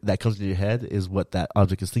thing that comes into your head is what that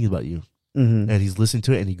object is thinking about you. Mm-hmm. And he's listening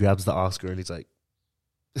to it and he grabs the Oscar and he's like,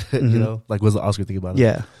 like what's the Oscar think about it?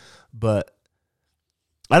 Yeah. But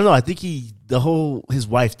I don't know. I think his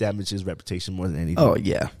wife damaged his reputation more than anything. Oh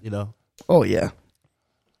yeah. Oh yeah.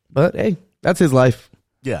 But hey, that's his life.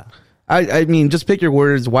 Yeah. I mean, just pick your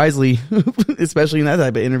words wisely, especially in that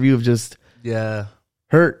type of interview of just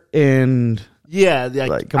hurt and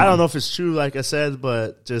like, I don't know if it's true, like I said,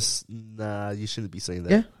 but just you shouldn't be saying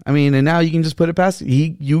that. Yeah, I mean, and now you can just put it past.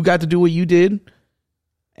 You got to do what you did,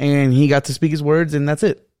 and he got to speak his words, and that's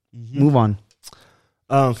it. Mm-hmm. Move on.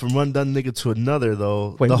 From one dumb nigga to another,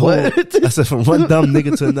 though. Wait, what? I said from one dumb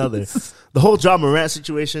nigga to another. The whole Ja Morant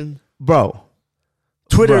situation, bro.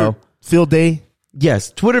 Twitter field day.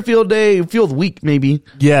 Yes, Twitter field day, field week maybe.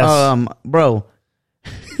 Yes, bro.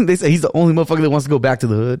 They say he's the only motherfucker that wants to go back to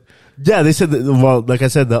the hood. Yeah, they said that. Well, like I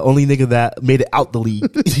said, the only nigga that made it out the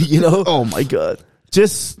league. Oh my god,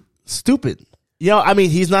 just stupid. I mean,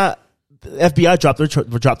 he's not. The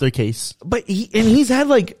FBI dropped their case, but he's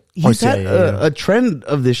had a trend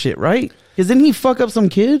of this shit, right? Because didn't he fuck up some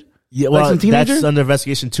kid? Yeah, well, some teenager? That's under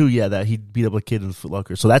investigation too. Yeah, that he beat up a kid in the Foot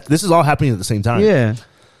Locker. So this is all happening at the same time. Yeah.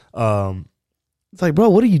 It's like, bro,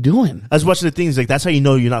 what are you doing? I was watching the things like that's how you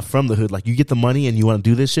know you're not from the hood. Like you get the money and you want to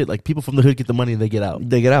do this shit. Like people from the hood get the money and they get out.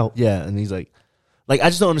 Yeah, and he's like I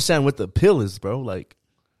just don't understand what the appeal is, bro. Like,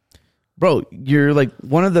 bro, you're like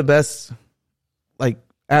one of the best like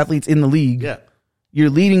athletes in the league. Yeah, you're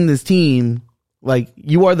leading this team. Like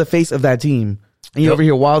you are the face of that team, and you're over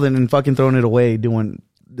here wilding and fucking throwing it away, doing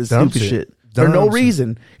this stupid shit for no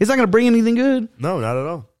reason. It's not gonna bring anything good. No, not at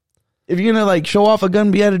all. If you're gonna like show off a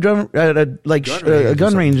gun, be at a gun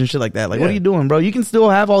range and shit like that, like what are you doing, bro? You can still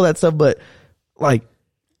have all that stuff, but like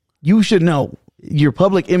you should know your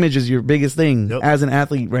public image is your biggest thing as an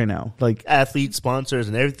athlete right now. Like athlete sponsors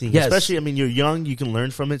and everything. Yes. Especially, I mean, you're young, you can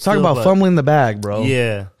learn from it. Talk about fumbling the bag, bro.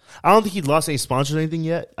 Yeah, I don't think he lost any sponsors or anything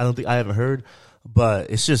yet. I haven't heard, but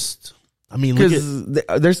it's just. I mean, because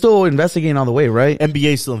they're still investigating all the way, right?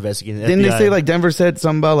 NBA's still investigating. Didn't FBI. they say like Denver said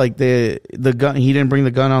something about like the gun? He didn't bring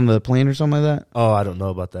the gun on the plane or something like that. Oh, I don't know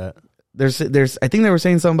about that. There's. I think they were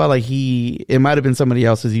saying something about like it might have been somebody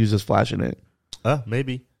else's. He was just flashing it.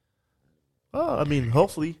 Maybe. Oh, I mean,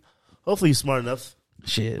 hopefully he's smart enough.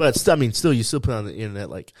 Shit, but still, you still put it on the internet.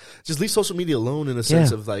 Like, just leave social media alone in a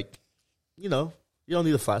sense of like, you don't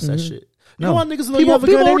need to flash that shit. You don't want niggas to know you have a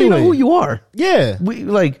gun already anyway. know who you are. Yeah, we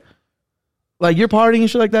like you're partying and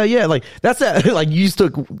shit like that. Yeah, like that's that. Like you just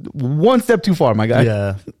took one step too far, my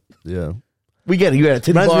guy. Yeah. We get it. You had a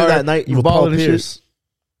titty bar that night. You were balling Paul Pierce.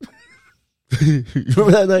 You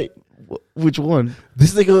remember that night? Which one?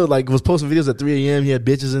 This nigga was posting videos at 3 a.m. He had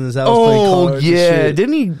bitches in his house. Oh playing cards yeah,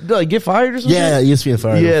 didn't he get fired or something? Yeah, ESPN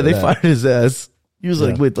fired. Yeah, they fired his ass. He was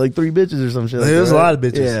with 3 bitches or some shit. There was a lot of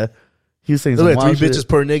bitches. Yeah, he was saying some wild 3 shit. bitches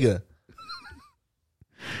per nigga.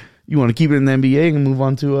 You want to keep it in the NBA and move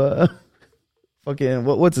on to fucking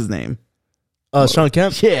what's his name? Sean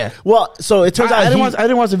Kemp. Yeah. Well, so it turns out I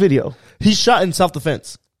didn't watch the video. He shot in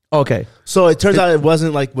self-defense. Okay. So it turns out it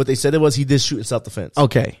wasn't like what they said it was. He did shoot in self-defense.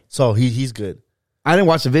 Okay. So he's good. I didn't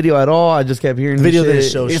watch the video at all. I just kept hearing video shit.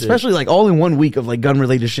 didn't show shit. Especially like all in 1 week of like gun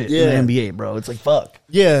related shit in the NBA, bro. It's like fuck.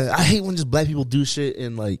 Yeah, I hate when just black people do shit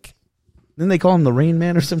and like. Then they call him the Rain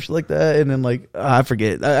Man or some shit like that, and then like I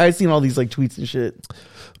forget. I seen all these like tweets and shit.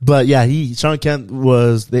 But yeah, Sean Kemp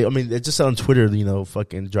they just said on Twitter,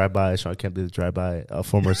 fucking drive-by. Sean Kemp did a drive-by, a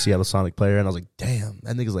former Seattle Sonic player, and I was like, damn,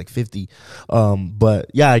 that nigga's like 50. But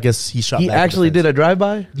yeah, I guess he shot. He actually did a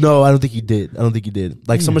drive-by? No, I don't think he did.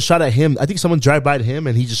 Like someone shot at him. I think someone drive-by'd him,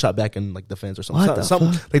 and he just shot back in like the fence or something. What the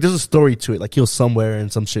fuck? Like there's a story to it. Like he was somewhere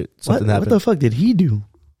and something happened. What the fuck did he do?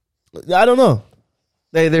 I don't know.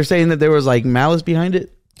 They're saying that there was like malice behind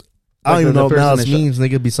it. I don't even know what malice means,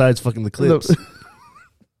 nigga. Besides fucking the clips.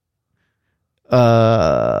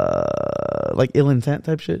 Like ill intent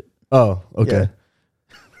type shit. Oh, okay.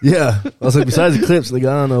 Yeah. I was like, besides the clips, like I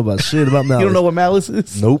don't know about shit about malice. You don't know what malice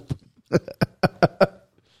is? Nope.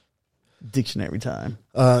 Dictionary time.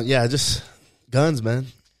 Yeah, just guns, man.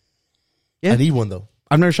 Yeah. I need one though.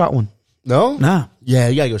 I've never shot one. No? Nah. Yeah,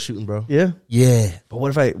 you gotta go shooting, bro. Yeah. Yeah. But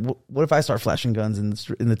what if I start flashing guns in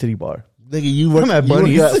the titty bar? Nigga, you work. I'm at you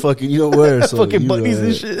bunnies. got fucking. You don't wear so fucking bunnies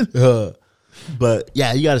and shit. But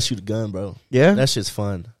yeah, you gotta shoot a gun, bro. Yeah, that shit's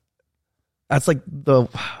fun. That's like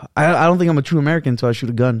I don't think I'm a true American until I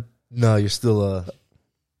shoot a gun. No, you're still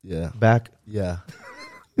yeah back. Yeah.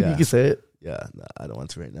 You can say it. Yeah, no, I don't want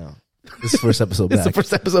to right now. This is the first episode back. It's the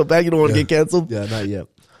first episode back. You don't want to get canceled. Yeah, not yet.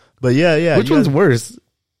 But yeah. Which one's worse?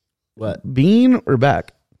 What? Bean or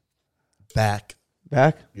back? Back.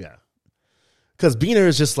 Back? Yeah. Because Beaner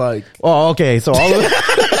is just like... Oh, okay. So all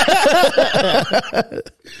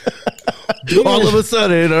of a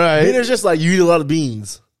sudden, all right. Beaner's just like, you eat a lot of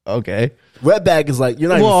beans. Okay. Wetback is like, you're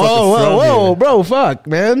not even whoa, bro, fuck,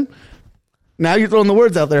 man. Now you're throwing the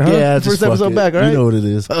words out there, huh? Yeah, First episode back, all right? You know what it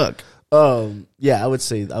is. Fuck. Yeah, I would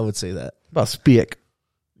say that. About spick.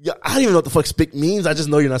 Yeah, I don't even know what the fuck spick means. I just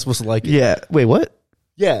know you're not supposed to like it. Yeah. Wait, what?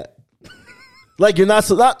 Yeah. Like you're not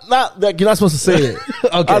like you're not supposed to say it.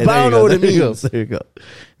 Okay, I don't know what it means. There you go.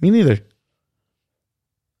 Me neither.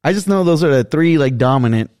 I just know those are the three like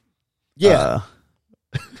dominant. Yeah.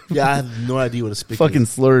 Yeah, I have no idea what a spick fucking is.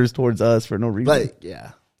 slurs towards us for no reason. Like,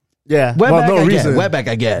 yeah. Yeah. Wetback, no reason. Wetback,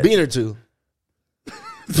 I get. Beaner too.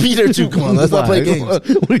 Beaner too. Come on, let's not play games. What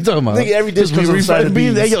are you talking about? Nigga, every dish comes on a side of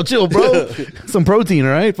beans. beans. Hey, yo, chill, bro. Some protein,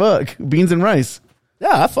 all right? Fuck. Beans and rice.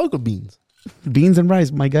 Yeah, I fuck with beans. Beans and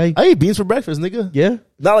rice, my guy. I eat beans for breakfast, nigga. Yeah?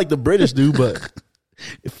 Not like the British do, but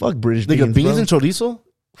Fuck British nigga, beans bro. and chorizo?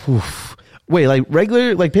 Oof. Wait, like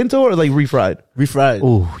regular, like pinto or like refried? Refried.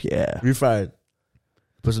 Oh, yeah. Refried.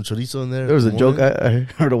 Put some chorizo in there. There was a joke I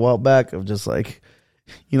heard a while back of just like,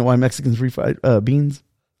 you know why Mexicans refried beans?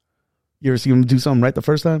 You ever see them do something right the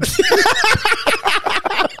first time?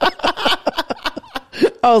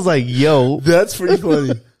 I was like, yo. That's pretty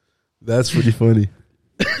funny. That's pretty funny.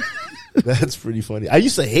 That's pretty funny. I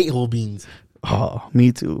used to hate whole beans. Oh,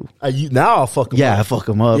 me too. Now I'll fuck them Yeah, up. I fuck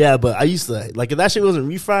them up. Yeah, but I used to, like, if that shit wasn't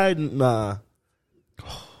refried, nah.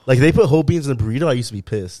 Like, they put whole beans in a burrito, I used to be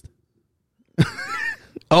pissed.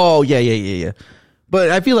 Oh, yeah. But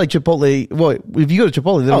I feel like Chipotle, well, if you go to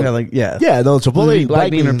Chipotle, they don't have like, yeah. Yeah, no, Chipotle,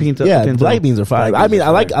 Black bean or pinto. Yeah, pinto. black beans are fine. Black I mean, beans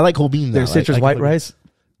I are like whole beans. There's citrus white rice.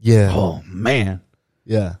 Yeah. Oh, man.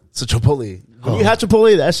 Yeah. So Chipotle. When you have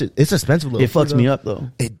Chipotle, that shit, it's expensive. It fucks me up, though.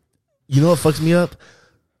 You know what fucks me up?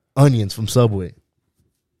 Onions from Subway.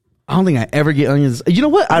 I don't think I ever get onions. You know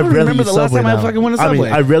what? I don't remember the last time I fucking went to Subway.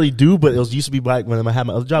 I rarely do, but it used to be like when I had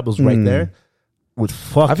my other job, it was right there. With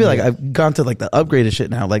I feel like I've gone to like the upgraded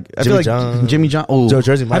shit now. Like I feel like John's. Jimmy John. Oh,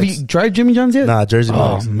 Jersey Mike's. Have you tried Jimmy John's yet? Nah, Jersey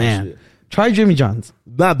Mike's. Oh man, Shit. try Jimmy John's.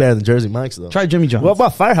 Not better than Jersey Mike's though. Try Jimmy John's. What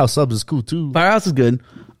about Firehouse subs is cool too. Firehouse is good.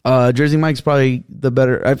 Jersey Mike's probably the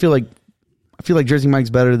better. I feel like Jersey Mike's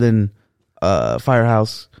better than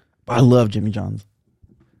Firehouse. But I love Jimmy John's.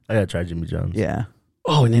 I gotta try Jimmy John's. Yeah.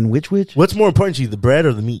 Oh, and then which? What's more important to you, the bread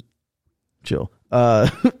or the meat? Chill.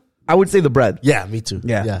 I would say the bread. Yeah, me too.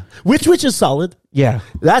 Yeah. Which is solid. Yeah.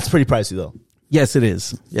 That's pretty pricey though. Yes, it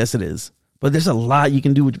is. Yes, it is. But there's a lot you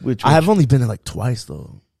can do with which. I have only been there like twice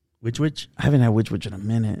though. Which? I haven't had which in a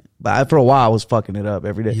minute. But for a while, I was fucking it up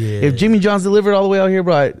every day. Yeah. If Jimmy John's delivered all the way out here,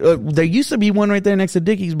 bro, there used to be one right there next to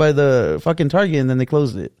Dickie's by the fucking Target, and then they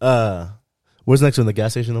closed it. Where's next one? The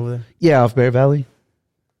gas station over there? Yeah, off Bear Valley.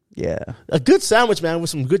 Yeah. A good sandwich, man, with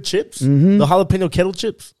some good chips. Mm-hmm. The jalapeno kettle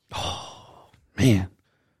chips. Man.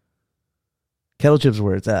 Kettle chips are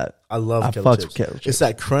where it's at. I love I kettle fucks chips. with kettle chips. It's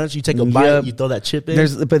that crunch. You take a bite, Yep. you throw that chip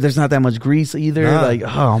in. But there's not that much grease either. Nah. Like,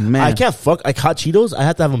 oh man. I can't fuck. Like hot Cheetos, I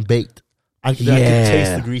have to have them baked. I can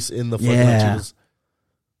taste the grease in the fucking hot Cheetos.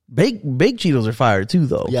 Baked Cheetos are fire too,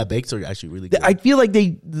 though. Yeah, baked are actually really good. I feel like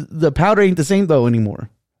the powder ain't the same though anymore.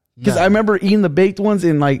 Because Nah. I remember eating the baked ones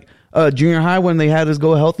in like junior high when they had us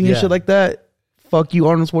go healthy and Yeah. shit like that. Fuck you,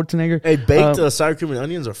 Arnold Schwarzenegger. Hey, baked sour cream and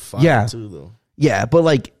onions are fine Yeah. too, though. Yeah, but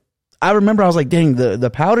like I remember I was like, dang, the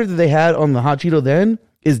powder that they had on the hot Cheeto then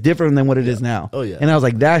is different than what it is now. Oh, yeah. And I was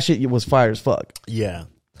like, that shit was fire as fuck. Yeah.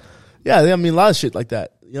 Yeah, I mean, a lot of shit like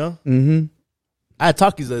that, you know? Mm-hmm. I had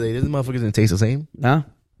Takis the other day. These motherfuckers didn't taste the same. Nah?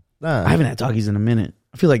 Nah. I haven't had Takis in a minute.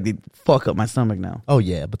 I feel like they fuck up my stomach now. Oh,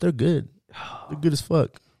 yeah, but they're good. They're good as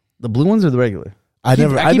fuck. The blue ones or the regular? I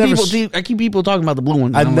keep people talking about the blue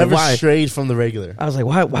ones. I've I'm never like, why? strayed from the regular. I was like,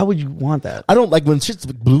 why would you want that? I don't like when shit's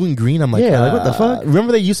blue and green. I'm like, Yeah, like, what the fuck?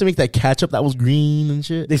 Remember they used to make that ketchup that was green and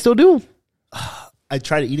shit? They still do. I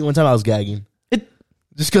tried to eat it one time. I was gagging. It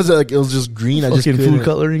Just because like, it was just green. I just fucking couldn't. food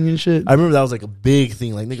coloring and shit. I remember that was like a big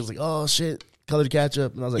thing. Like niggas like, oh shit, colored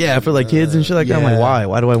ketchup. And I was like, Yeah, for like kids and shit like that. I'm like, why?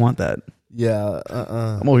 Why do I want that? Yeah,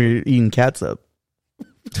 I'm over here eating cats up.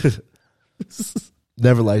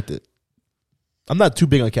 Never liked it. I'm not too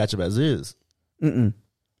big on ketchup as is. When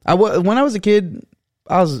I was a kid,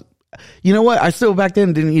 I was, you know what? I still back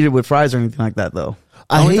then didn't eat it with fries or anything like that though.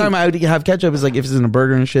 The only time I would have ketchup is like if it's in a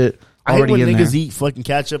burger and shit. I hate when in niggas there. eat fucking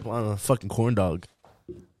ketchup on a fucking corn dog.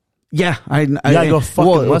 Yeah, I gotta go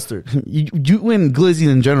fucking mustard. You win glizzy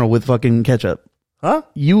in general with fucking ketchup. Huh?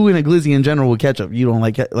 You and a glizzy in general with ketchup. You don't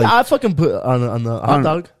like I fucking put on the hot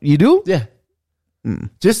dog. You do? Yeah.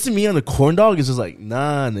 Just to me on the corn dog is just like,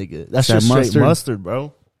 nah, nigga. That's That just straight mustard? mustard,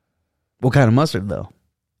 bro. What kind of mustard though?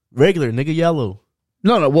 Regular, nigga, yellow.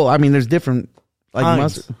 No. Well, I mean, there's different like Heinz.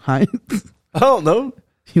 mustard. Heinz. I don't know.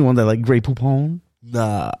 You want that like Grey Poupon?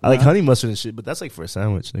 Nah, I like honey mustard and shit, but that's like for a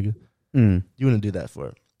sandwich, nigga. You wouldn't do that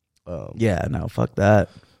for. Yeah, no, fuck that.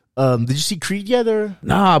 Did you see Creed yet? Or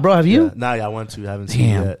Nah, bro, have you? Nah, yeah, I want to. I haven't seen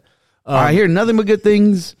Damn. it yet. I hear nothing but good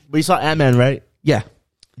things. But you saw Ant-Man, right? Yeah.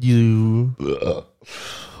 You.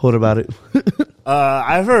 What about it?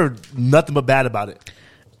 I've heard nothing but bad about it.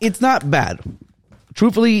 It's not bad.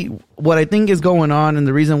 Truthfully, what I think is going on and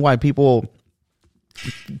the reason why people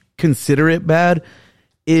consider it bad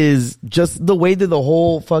is just the way that the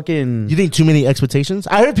whole fucking You think too many expectations?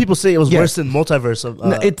 I heard people say it was worse than Multiverse of.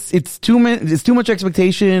 No, it's too much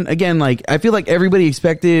expectation. Again, like I feel like everybody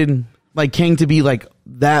expected like Kang to be like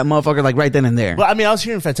that motherfucker like right then and there. But I mean, I was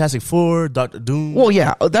hearing Fantastic Four, Doctor Doom. Well,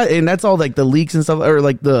 yeah, that's all like the leaks and stuff, or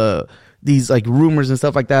like these like rumors and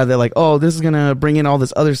stuff like that. They're like, oh, this is gonna bring in all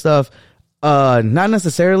this other stuff. Not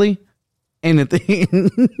necessarily. And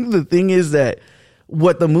the thing is that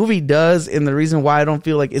what the movie does, and the reason why I don't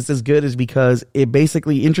feel like it's as good, is because it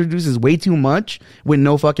basically introduces way too much with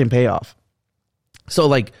no fucking payoff. So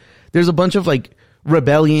like, there's a bunch of like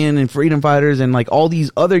rebellion and freedom fighters and like all these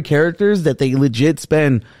other characters that they legit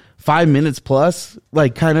spend 5 minutes plus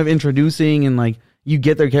like kind of introducing, and like you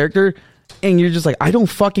get their character and you're just like, I don't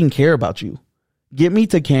fucking care about you. Get me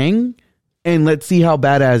to Kang and let's see how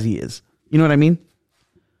badass he is. You know what I mean?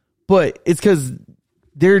 But it's because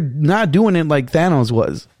they're not doing it like Thanos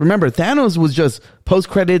was. Remember, Thanos was just post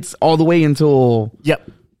credits all the way until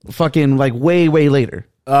fucking like way later.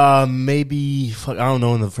 Maybe I don't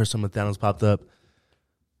know when the first time that Thanos popped up.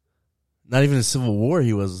 Not even in Civil War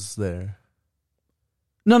he was there.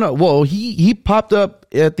 No. Well, he popped up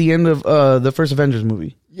at the end of the first Avengers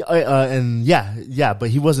movie. Yeah, but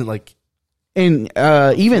he wasn't like. And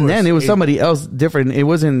even then, it was somebody else different. It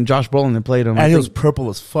wasn't Josh Brolin that played him. And he was purple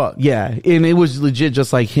as fuck. Yeah, and it was legit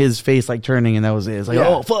just like his face like turning, and that was it. It's like,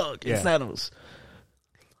 oh fuck, it's Thanos.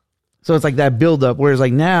 So it's like that build up. Whereas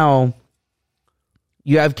like now,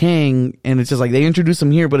 you have Kang, and it's just like they introduce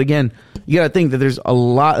him here. But again, you got to think that there's a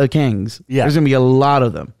lot of Kangs. Yeah, there's gonna be a lot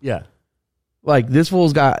of them. Yeah, like this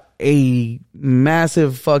fool's got a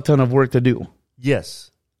massive fuck ton of work to do.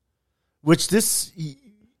 Yes, which this.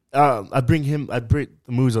 I bring the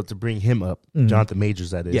movies up to bring him up. Jonathan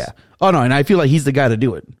Majors, that is. Yeah. Oh no, and I feel like he's the guy to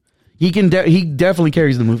do it. He can. He definitely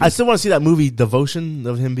carries the movie. I still want to see that movie Devotion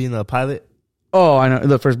of him being a pilot. Oh, I know,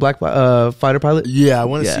 the first black fighter pilot. Yeah, I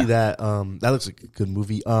want to see that. That looks like a good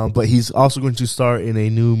movie. But he's also going to star in a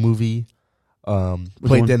new movie.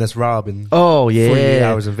 Played Dennis Robb in 48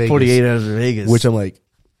 Hours in Vegas. 48 Hours in Vegas. Which I'm like,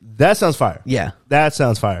 that sounds fire. Yeah, that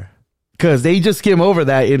sounds fire. Because they just skim over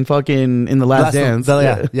that in the Last Dance.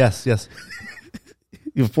 Yes.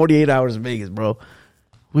 48 Hours in Vegas, bro.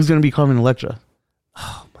 Who's gonna be Carmen Electra?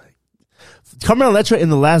 Oh my! Carmen Electra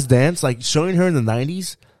in the Last Dance, like showing her in the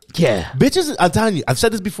 90s. Yeah, bitches. I'm telling you, I've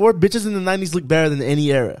said this before. Bitches in the 90s look better than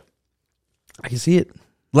any era. I can see it.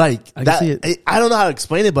 Like I can see it. I don't know how to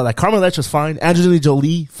explain it, but like Carmen Electra's fine. Angelina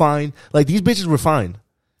Jolie, fine. Like these bitches were fine.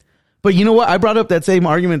 But you know what? I brought up that same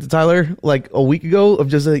argument to Tyler like a week ago of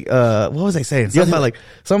just like what was I saying? Something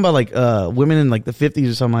about women in like the 50s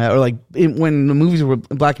or something like that, or like when the movies were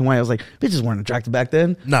black and white. I was like, bitches weren't attractive back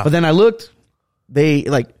then. No. But then I looked, they're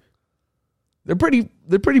pretty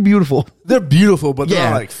beautiful. They're beautiful, but they're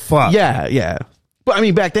not like fuck. Yeah. But I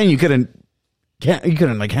mean, back then you couldn't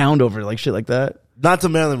like hound over like shit like that. Not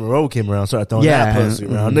till Marilyn Monroe came around, started throwing that pussy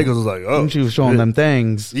around. Niggas was like, oh. And she was showing them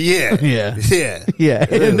things. Yeah. Yeah.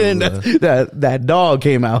 And then that dog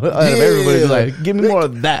came out. Everybody was like, give me more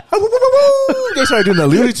of that. They started doing the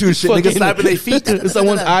Looney Tunes shit. Niggas slapping their feet.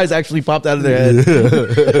 Someone's eyes actually popped out of their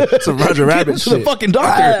head. Some Roger Rabbit shit. The fucking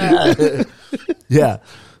doctor.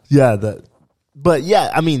 But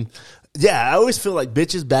yeah, I mean, yeah, I always feel like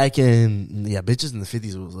bitches bitches in the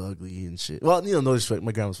 50s was ugly and shit. Well, no disrespect,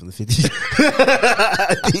 my grandma's from the 50s.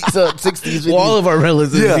 So 60s, 50s. Well, all of our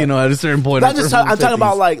relatives, at a certain point. I'm talking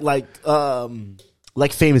about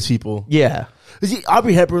like famous people. Yeah.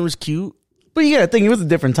 Aubrey Hepburn was cute. But you gotta think, it was a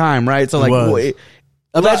different time, right? So like,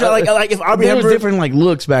 imagine like if Aubrey Hepburn, was different like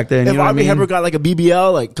looks back then. If Aubrey Hepburn got like a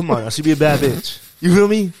BBL, like come on, she'd be a bad bitch. You feel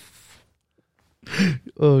me?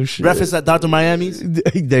 Oh shit! Reference at Dr. Miami's.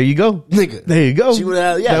 There you go, nigga. There you go. She would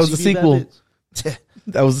have, that was the sequel.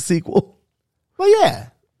 That was the sequel. Well, yeah.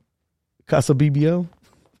 Casa BBL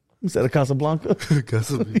instead of Casablanca.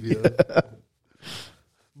 Casa BBL.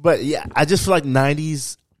 But yeah, I just feel like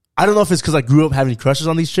 90s. I don't know if it's because I grew up having crushes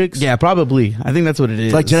on these chicks. Yeah, probably. I think that's what it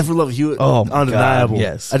is. Like Jennifer Love Hewitt. Oh, my undeniable. God,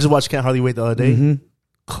 yes. I just watched Can't Hardly Wait the other day.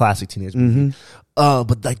 Classic teenage movie.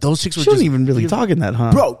 But like those chicks were she wasn't just even really talking that,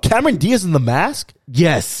 huh? Bro, Cameron Diaz in The Mask.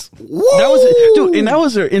 Yes. Whoa! That was dude, and that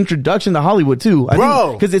was her introduction to Hollywood too.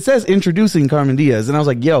 Bro. Because it says introducing Cameron Diaz, and I was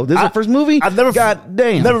like, "Yo, this is her first movie." I've never, God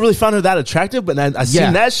damn, never really found her that attractive. But I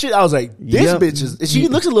seen that shit. I was like, this Yep. bitch is. She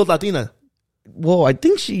looks a little Latina. Well, I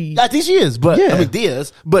think she. I think she is, but Yeah. I mean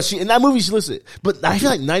Diaz. But she in that movie she looks it. But I feel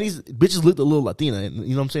like '90s bitches looked a little Latina. You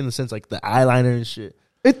know what I'm saying? In the sense like the eyeliner and shit.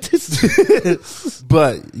 It is.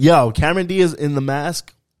 But yo, Cameron Diaz in The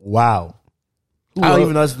Mask. Wow. I don't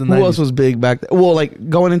even know it's the 90s. Who else was big back then? Well, like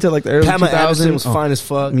going into like the early Pamela 2000s Anderson was fine as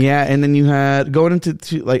fuck. Yeah, and then you had going into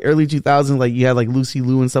like early 2000s, like you had like Lucy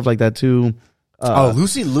Liu and stuff like that too.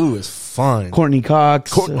 Lucy Liu is fine. Courtney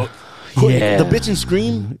Cox. Yeah. The bitch in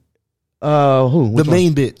Scream. Who? The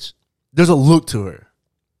main bitch. There's a look to her.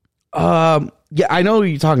 Yeah, I know who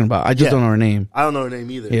you're talking about. I just don't know her name. I don't know her name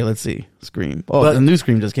either. Yeah, let's see. Scream. Oh, But- the new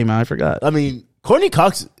Scream just came out. I forgot. I mean, Courtney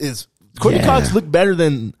Cox Yeah. Cox looked better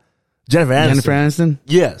than Jennifer Aniston. Jennifer Aniston.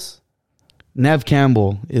 Yes. Nev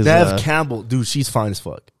Campbell is. Nev Campbell. Dude, she's fine as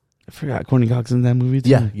fuck. I forgot Courtney Cox in that movie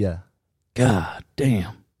too. Yeah. God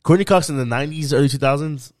damn. Courtney Cox in the 90s, early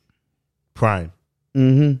 2000s, prime.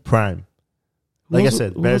 Mm-hmm. Prime. Like I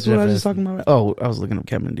said, better what than I was Jennifer just talking about? Oh, I was looking up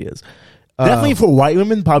Cameron Diaz. Definitely for white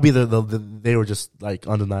women, probably they were just like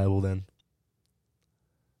undeniable then.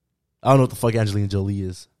 I don't know what the fuck Angelina Jolie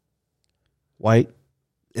is. White.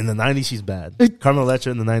 In the 90s, she's bad. Carmen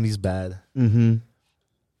Electra in the 90s, bad. Mm-hmm.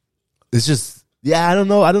 It's just, yeah, I don't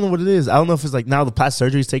know. I don't know what it is. I don't know if it's like now the plastic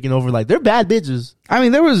surgery is taking over. Like, they're bad bitches. I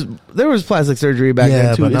mean, there was plastic surgery back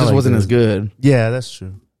then too. but It not just like wasn't this. as good. Yeah, that's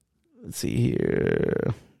true. Let's see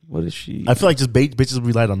here. What is she? I feel like just bitches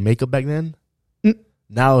relied on makeup back then.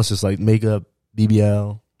 Now it's just like makeup,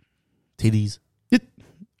 BBL, titties. I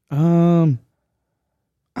don't know.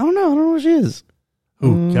 I don't know what she is.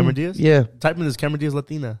 Who? Cameron Diaz? Yeah. Type in this Cameron Diaz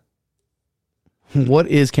Latina. What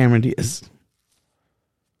is Cameron Diaz?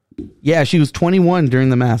 Yeah, she was 21 during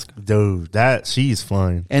The Mask, Dude, she's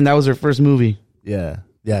fine. and that was her first movie. Yeah.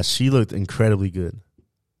 Yeah, she looked incredibly good.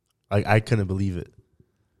 Like, I couldn't believe it.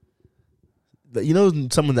 But you know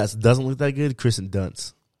someone that doesn't look that good? Kristen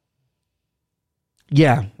Dunst.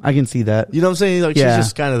 Yeah, I can see that. You know what I'm saying? Like, Yeah. she's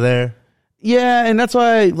just kind of there. Yeah, and that's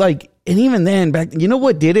why, like, and even then, you know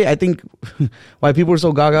what did it? I think why people were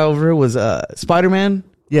so gaga over it was Spider-Man.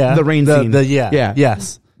 Yeah. The rain scene. Yeah.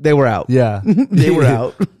 Yes. They were out. Yeah. They were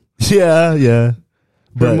out. Yeah. Her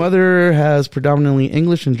But- mother has predominantly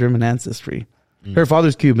English and German ancestry. Her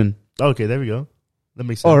father's Cuban. Okay, there we go. That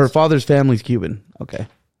makes sense. Oh, her father's family's Cuban. Okay.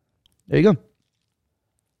 There you go.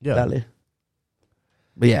 Yeah. Dale.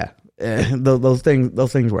 But yeah, those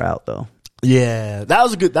things were out though. Yeah. That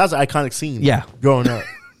was an iconic scene. Yeah. Growing up.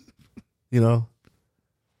 You know?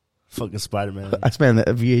 Fucking Spider-Man. I spanned the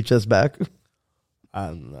VHS back.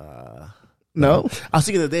 No? I was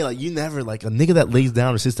thinking the other day, like, you never, like, a nigga that lays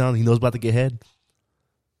down or sits down, he knows about to get head.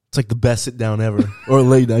 It's like the best sit down ever. Or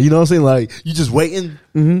lay down. You know what I'm saying? Like, you just waiting.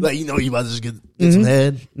 Like, you know you about to just get some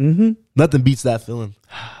head. Mm-hmm. Nothing beats that feeling.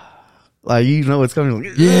 Like, you know what's coming.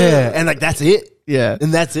 Like, Yeah. And, like, that's it. Yeah.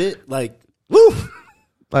 And that's it. Like, woo.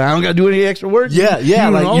 Like, I don't got to do any extra work. Yeah. Yeah.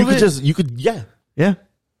 doing Like, all you of could it? just, Yeah.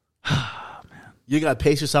 you got to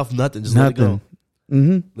pace yourself nothing. Just Nothing. let it go.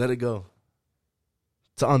 Mm-hmm. Let it go.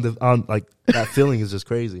 It's on like, that feeling is just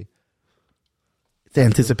crazy. It's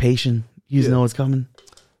anticipation. You just Yeah. know what's coming.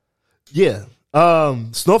 Yeah.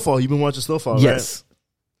 Snowfall. You've been watching Snowfall, right? Yes.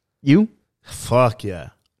 You? Fuck yeah.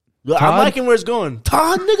 I'm Todd? liking where it's going.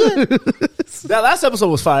 Todd, nigga. That last episode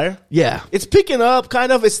was fire. Yeah. It's picking up,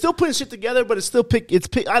 kind of. It's still putting shit together, but it's still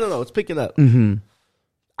I don't know. It's picking up. Mm-hmm.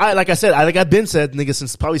 Like I've been said, nigga,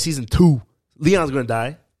 since probably season 2, Leon's gonna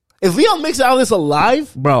die. If Leon makes it out of this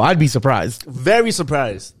alive, Bro, I'd be surprised. very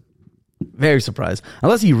surprised. Very surprised.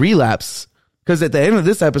 Unless he relapse. Because at the end of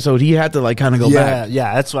this episode, he had to like kind of go back.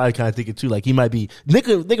 Yeah, that's why I kind of think it too. Like he might be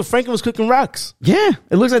nigga Franklin was cooking rocks. Yeah.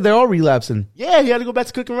 It looks like they're all relapsing. Yeah, he had to go back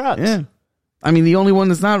to cooking rocks. Yeah. I mean, the only one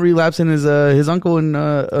that's not relapsing is his uncle and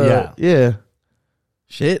yeah.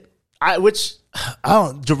 Shit.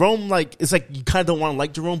 Jerome, like, it's like you kind of don't want to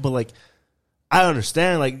like Jerome, but like I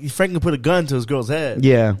understand. Like Franklin put a gun to his girl's head.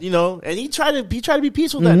 Yeah. You know, and he tried to be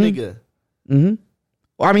peaceful with that nigga. Mm-hmm.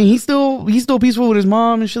 Well, I mean, he's still peaceful with his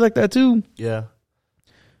mom and shit like that too. Yeah.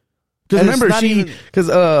 Because And it's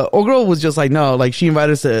remember, not old girl was just like, no, like she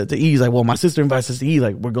invited us to eat. He's like, well, my sister invites us to eat.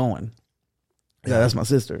 Like, we're going. Yeah, that's my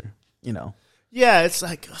sister. You know. Yeah, it's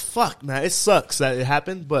like, fuck, man. It sucks that it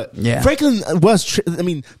happened, but Yeah. Franklin was,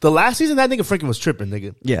 the last season, that nigga Franklin was tripping,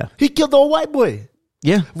 nigga. Yeah. He killed the old white boy.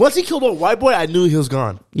 Yeah. Once he killed old white boy, I knew he was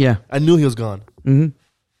gone. Yeah. I knew he was gone.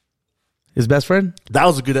 His best friend? That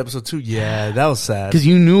was a good episode too. Yeah, that was sad. Because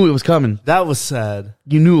you knew it was coming. That was sad.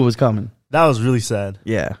 You knew it was coming. That was really sad.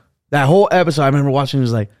 Yeah. That whole episode, I remember watching, it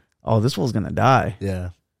was like, oh, this fool's going to die. Yeah.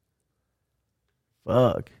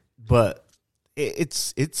 Fuck. But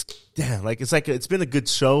it's damn, like it's been a good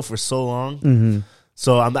show for so long. Mm-hmm.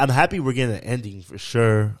 So I'm happy we're getting an ending for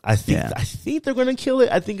sure. I think they're gonna kill it.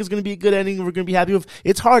 I think it's gonna be a good ending. We're gonna be happy with.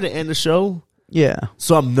 It's hard to end the show. Yeah.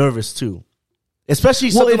 So I'm nervous too, especially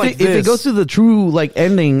something like this. If it goes to the true like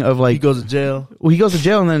ending of like he goes to jail. Well, he goes to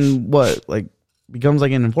jail and then what? Like becomes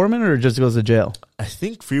like an informant or just goes to jail? I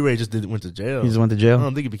think Freeway just went to jail. He just went to I jail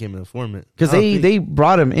don't think he became an informant because they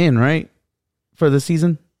brought him in right for the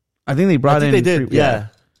season. I think they brought in. They did. Yeah.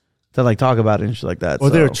 To like talk about it and shit like that. Or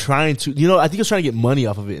they were trying to, I think he was trying to get money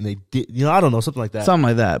off of it and they did, I don't know, something like that. Something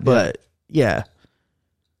like that. But yeah.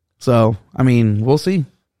 So, I mean, we'll see.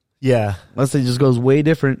 Yeah. Unless it just goes way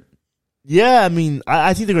different. Yeah, I mean,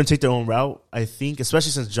 I think they're going to take their own route, I think,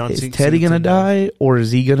 especially since John Is Teddy going to die or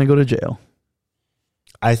is he going to go to jail?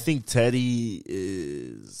 I think Teddy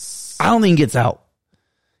is... I don't think he gets out.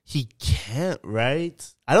 He can't, right?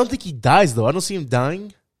 I don't think he dies, though. I don't see him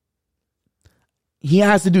dying. He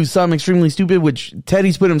has to do something extremely stupid, which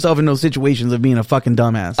Teddy's put himself in those situations of being a fucking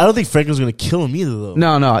dumbass. I don't think Franklin's going to kill him either, though.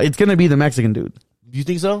 No, it's going to be the Mexican dude. Do you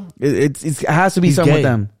think so? It has to be something with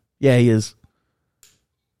them. Yeah, he is.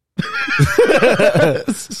 It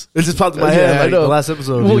just popped in my head like the last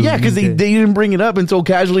episode. Well, yeah, because they didn't bring it up until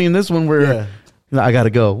casually in this one where I got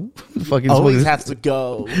to go. Fucking always have to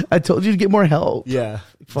go. I told you to get more help. Yeah.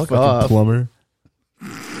 Fuck off. Plumber.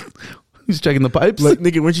 He's checking the pipes. Like,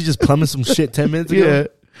 nigga, weren't you just plumbing some shit 10 minutes ago? Yeah.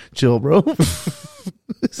 Chill, bro.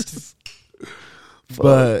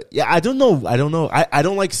 But yeah, I don't know. I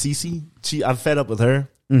don't like Cece. I'm fed up with her.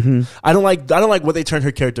 Mm-hmm. I don't like what they turned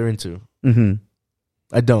her character into. Mm-hmm.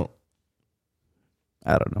 I don't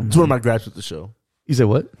know. It's one of my gripes with the show. You said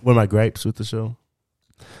what? One of my gripes with the show.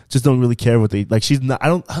 Just don't really care what they like. She's not. I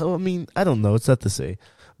don't know. It's not to say,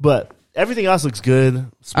 but everything else looks good.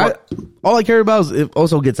 All I care about is if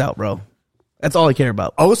Oso gets out, bro. That's all I care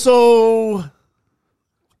about. Oso,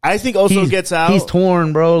 I think Oso gets out. He's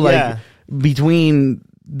torn, bro. Like between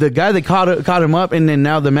the guy that caught him up and then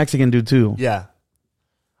now the Mexican dude too. Yeah,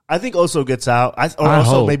 I think Oso gets out. Oso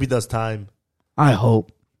hope. Maybe does time. I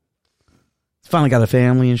hope. He's finally got a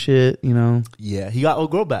family and shit. Yeah, he got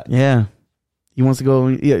old girl back. Yeah, he wants to go.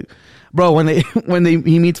 Yeah. Bro, when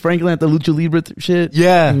he meets Franklin at the Lucha Libre shit,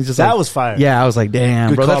 he's just that was fire. Yeah, I was like, damn,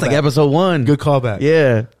 good bro, that's like episode 1. Good callback.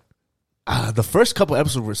 Yeah. The first couple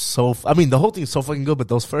episodes were the whole thing is so fucking good, but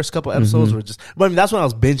those first couple episodes were just, that's when I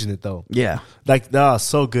was binging it though. Yeah. Like,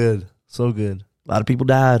 so good. So good. A lot of people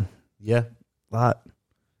died. Yeah. A lot.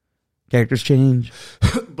 Characters change.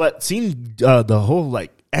 But seeing the whole,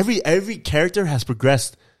 like, every character has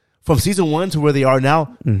progressed from season 1 to where they are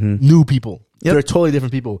now. New people. Yep. They're totally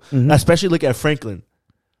different people. Especially look at Franklin.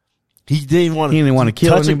 He didn't want to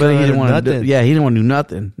kill anybody. He didn't want to. He didn't want to do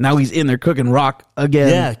nothing. Now he's in there cooking rock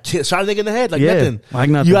again. Yeah, shot a nigga in the head like nothing. Like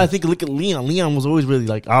nothing. You gotta think. Look at Leon. Leon was always really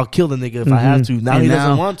like, I'll kill the nigga if I have to. Now he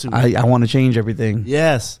doesn't want to. I want to change everything.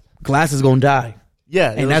 Yes, Glass is gonna die.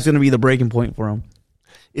 Yeah, and that's gonna be the breaking point for him.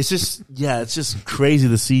 It's just crazy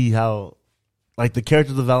to see how, like, the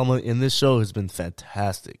character development in this show has been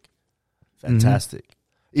fantastic.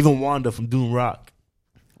 Even Wanda from Doom Rock.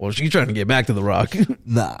 Well, she's trying to get back to the Rock.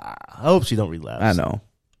 Nah, I hope she don't relapse. I know.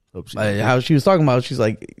 How she was talking about, she's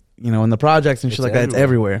like, in the projects and shit like that, it's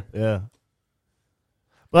everywhere. Yeah.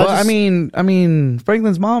 Well, I mean,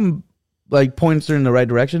 Franklin's mom like points her in the right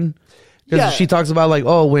direction because she talks about like,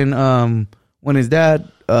 oh, when his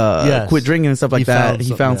dad quit drinking and stuff like that,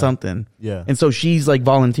 he found something. Yeah. And so she's like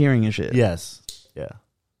volunteering and shit. Yes. Yeah.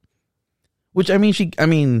 Which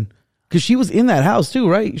because she was in that house too,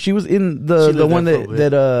 right? She was in the one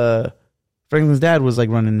that Franklin's dad was like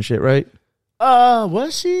running and shit, right?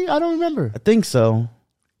 Was she? I don't remember. I think so.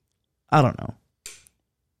 I don't know.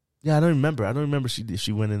 Yeah, I don't remember. I don't remember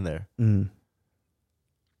she went in there.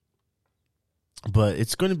 But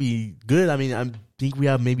it's going to be good. I mean, I think we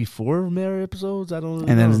have maybe 4 more episodes. I don't know.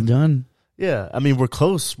 And then it's done. Yeah, I mean, we're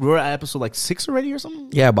close. We're at episode like 6 already or something.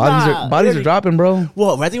 Yeah, bodies are dropping, bro.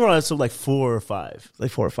 Well, I think we're on episode like 4 or 5. Like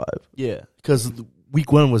 4 or 5. Yeah, because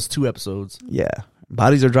week 1 was 2 episodes. Yeah,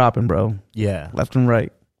 bodies are dropping, bro. Yeah, left and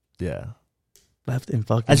right. Yeah, left and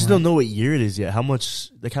fucking. I just don't know what year it is yet. How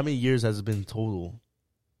many years has it been total?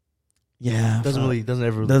 Yeah,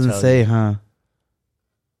 doesn't say, you. Huh?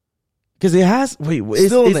 Because it has. Wait, it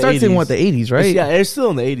starts in what, the 80s, right? It's still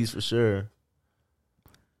in the 80s for sure.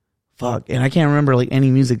 fuck, and I can't remember like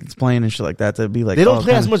any music that's playing and shit like that to be like They don't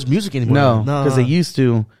play kinda- as much music anymore. No, because they used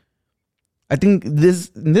to. I think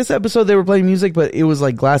this episode they were playing music, but it was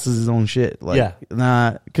like Glasses' own shit. Like, Yeah.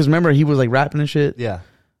 Nah, because remember he was like rapping and shit. Yeah.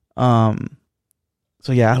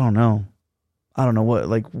 So yeah, I don't know. I don't know what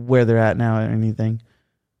like where they're at now or anything.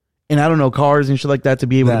 And I don't know cars and shit like that to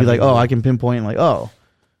be able to be like, oh, I can pinpoint like, oh.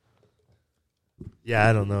 Yeah,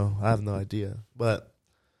 I don't know. I have no idea. But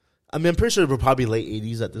I mean, I'm pretty sure we're probably late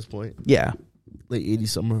 80s at this point. Yeah. Late 80s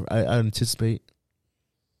summer, I anticipate.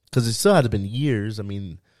 Because it still had to been years. I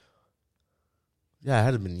mean, yeah, it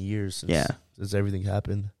had to been years since everything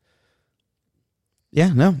happened.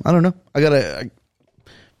 Yeah, no, I don't know.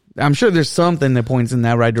 I'm sure there's something that points in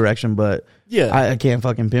that right direction, but Yeah. I can't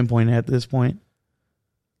fucking pinpoint it at this point.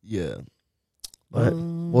 Yeah. But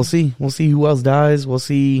we'll see. We'll see who else dies. We'll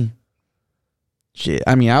see. Shit.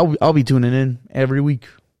 I mean, I'll be tuning in every week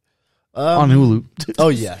on Hulu. Oh,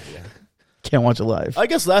 yeah. Yeah. Can't watch it live. I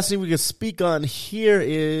guess last thing we could speak on here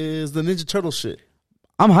is the Ninja Turtle shit.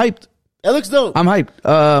 I'm hyped. It looks dope. I'm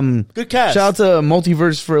hyped. Good cast. Shout out to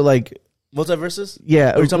Multiverse for like, Multiverses?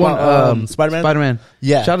 yeah. Are you talking about Spider-Man? Spider-Man.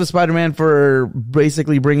 Yeah. Shout out to Spider-Man for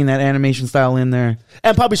basically bringing that animation style in there.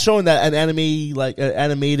 And probably showing that an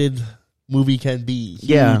animated movie can be huge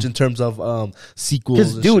Yeah. in terms of sequels.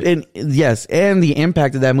 Because, and dude, shit. and yes, and the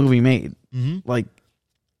impact that movie made. Like,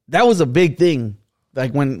 that was a big thing.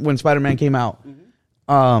 Like when Spider-Man came out,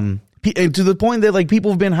 and to the point that like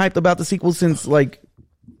people have been hyped about the sequel since like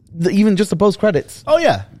even just the post credits. Oh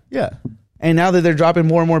yeah, yeah. And now that they're dropping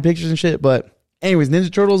more and more pictures and shit. But anyways, Ninja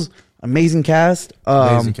Turtles, amazing cast.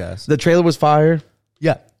 Amazing cast. The trailer was fire.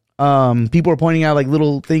 Yeah. People were pointing out like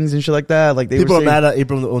little things and shit like that. Like People were are mad at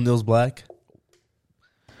April O'Neil's black.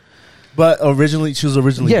 But originally, she was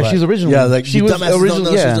originally black. she was originally. Yeah, like she was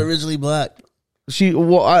originally. she Yeah, was originally black. I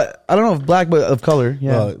don't know if black, but of color.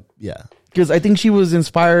 Yeah. Yeah. Because I think she was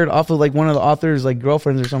inspired off of like one of the author's like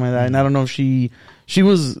girlfriends or something like that, and I don't know if she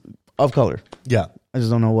was of color. Yeah. I just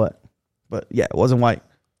don't know what, but yeah, it wasn't white.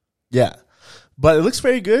 Yeah. But it looks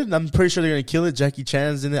very good. I'm pretty sure they're gonna kill it. Jackie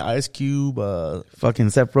Chan's in it. Ice Cube. Fucking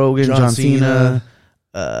Seth Rogen, John John Cena.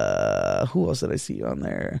 Who else did I see on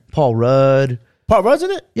there? Paul Rudd. Paul Rudd's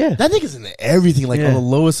in it. Yeah. That nigga's in everything. Like Yeah. on the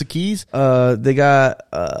lowest of keys. They got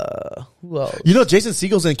who else? You know, Jason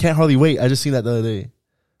Segel's in Can't Hardly Wait. I just seen that the other day.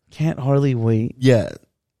 Can't hardly wait. Yeah,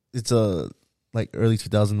 it's a like early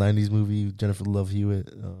 2090s movie. Jennifer Love Hewitt.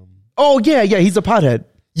 Oh yeah, he's a pothead.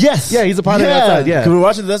 Yes, Yeah, he's a pothead outside, yeah. 'Cause we were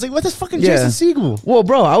watching this. Like, what the fucking Yeah. Jason Segel? Well,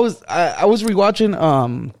 bro, I was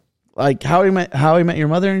rewatching like How I Met Your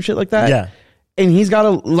Mother and shit like that. Yeah, And he's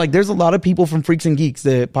got there's a lot of people from Freaks and Geeks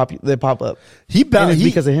that pop up. And it's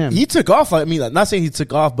because of him. He took off. I mean, like, not saying he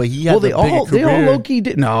took off, but he had Well, they all career. low key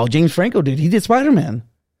did. No, James Franco did. He did Spider-Man.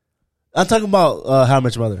 I'm talking about How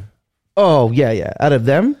Much Mother. Oh yeah. Out of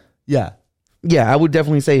them, Yeah, yeah, I would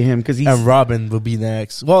definitely say him because he's. and Robin will be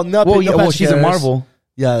next. Well, no, Well, she's in Marvel.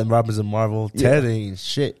 Yeah, and Robin's in Marvel. Yeah. Ted ain't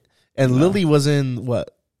shit. And Lily was in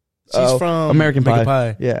what? She's from American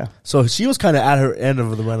Pie. Yeah, So she was kind of at her end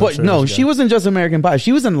of the run. but no, she wasn't just American Pie.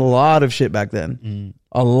 She was in a lot of shit back then.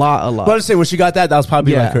 A lot. But I say when she got that was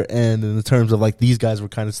probably Yeah. like her end in the terms of like these guys were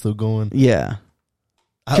kind of still going. Yeah.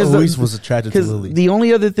 I 'Cause always was attracted to Because Lily. the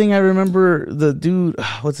only other thing I remember, the dude,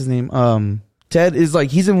 what's his name? Ted is like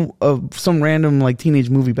he's in some random like teenage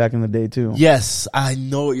movie back in the day too. Yes, I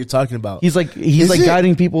know what you're talking about. He's like Is it?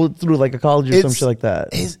 guiding people through like a college or some It's- shit like that.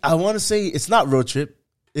 I want to say it's not Road Trip.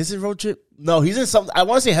 Is it Road Trip? No, he's in something. I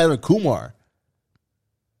want to say Heather Kumar.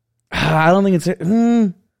 I don't think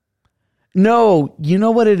it's. No, you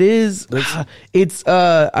know what it is? It's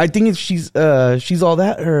I think it's she's all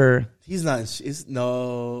that her. He's not.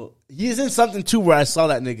 No. He's in something too where I saw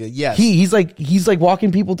that nigga. Yes. He's like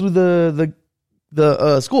walking people through the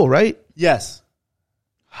school, right? Yes.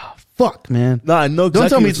 Fuck, man. No, I know. Don't tell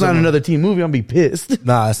exactly me it's not another teen movie. I'm gonna be pissed.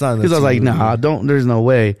 Nah, it's not. Because I was like, nah, there's no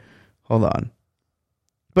way. Hold on.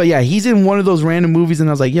 But yeah, he's in one of those random movies, and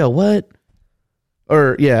I was like, yo, what?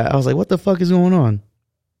 Or yeah, I was like, what the fuck is going on?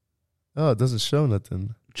 Oh, it doesn't show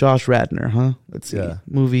nothing. Josh Radnor, huh? Let's see. Yeah.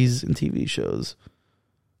 Movies and TV shows.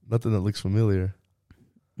 Nothing that looks familiar.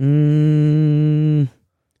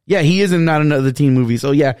 Yeah, he is in not another teen movie.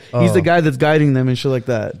 So yeah, he's Oh. the guy that's guiding them and shit like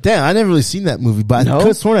that. Damn, I never really seen that movie, but I could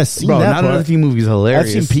have sworn I seen Bro, that not part. another teen movie is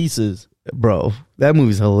hilarious. I've seen pieces. Bro, that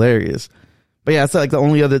movie's hilarious. But yeah, it's like the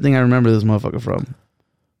only other thing I remember this motherfucker from.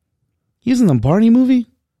 He was in the Barney movie?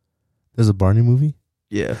 There's a Barney movie.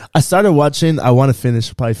 Yeah. I started watching. I want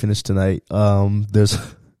to probably finish tonight. There's,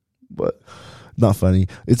 But not funny.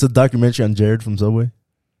 It's a documentary on Jared from Subway.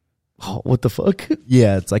 Oh, what the fuck?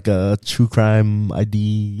 Yeah, it's like a true crime ID,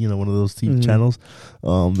 you know, one of those TV channels.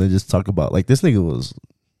 They just talk about like this nigga was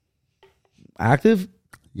Active?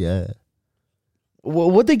 yeah.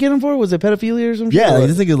 What they get him for? Was it pedophilia or something? Yeah, like,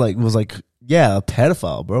 this nigga was a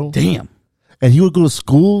pedophile, bro. Damn. And he would go to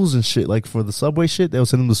schools and shit, like for the subway shit. They would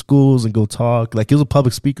send him to schools and go talk. Like he was a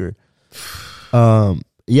public speaker.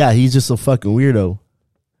 Yeah, he's just a fucking weirdo.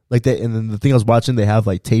 Like that. And then the thing I was watching, they have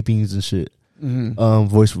like tapings and shit,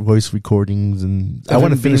 voice recordings, and I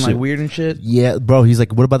want to finish like it. weird and shit. Yeah, bro. He's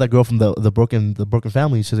like, what about that girl from the broken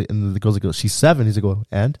family? She's like, and the girl's like, she's 7. He's like, oh,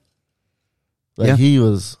 and like Yeah. he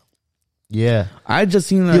was, yeah. I just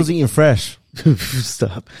seen He was eating fresh.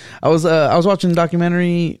 Stop. I was watching a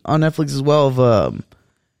documentary on Netflix as well of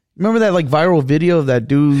remember that like viral video of that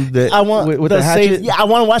dude that I want with the hatchet? Yeah, I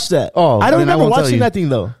want to watch that. Oh, I don't then I remember won't tell watching you. that thing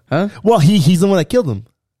though. Huh? Well, he's the one that killed him.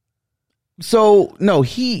 So no,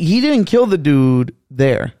 he didn't kill the dude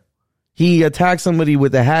there. He attacked somebody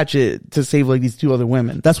with a hatchet to save like these 2 other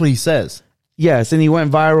women. That's what he says. Yes, and he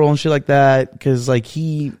went viral and shit like that because like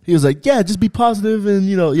he He was like, yeah, just be positive, and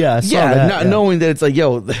you know, yeah, I saw that. not knowing that it's like,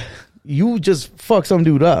 yo, you just fuck some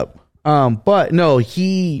dude up. But no,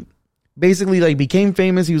 he basically like became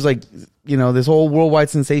famous. He was like, you know, this whole worldwide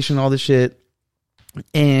sensation, all this shit.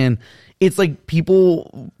 And it's like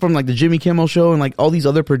people from like the Jimmy Kimmel show and like all these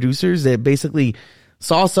other producers that basically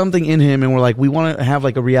saw something in him and were like, we want to have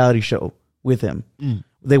like a reality show with him.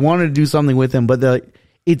 They wanted to do something with him, but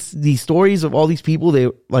it's the stories of all these people they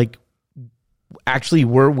like actually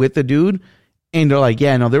were with the dude, and they're like,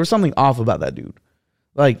 yeah, no, there was something off about that dude.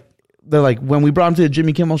 Like they're like, when we brought him to the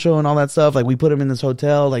Jimmy Kimmel show and all that stuff, like we put him in this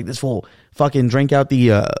hotel, like this fool fucking drank out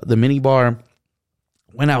the mini bar,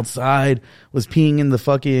 went outside, was peeing in the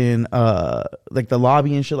fucking like the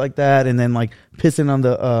lobby and shit like that, and then like pissing on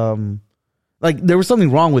the like there was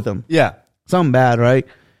something wrong with him. Yeah. Something bad, right?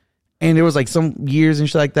 And there was like some years and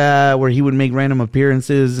shit like that where he would make random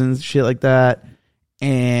appearances and shit like that.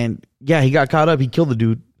 And yeah, he got caught up. He killed the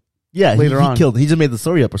dude. Yeah, Later he on. killed. He just made the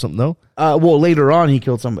story up or something, no? Well, later on, he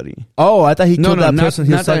killed somebody. Oh, I thought he killed that not, person.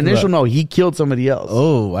 He not was that talking initial. about. No, he killed somebody else.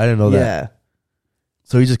 Oh, I didn't know that. yeah.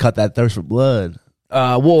 So he just caught that thirst for blood.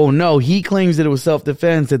 Well, no, he claims that it was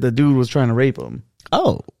self-defense that the dude was trying to rape him.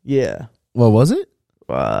 Oh, Yeah. what was it?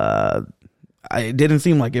 It didn't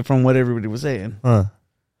seem like it from what everybody was saying. Huh.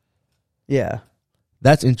 Yeah.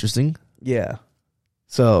 That's interesting. Yeah.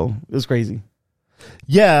 So it was crazy.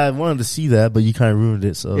 Yeah, I wanted to see that, but you kind of ruined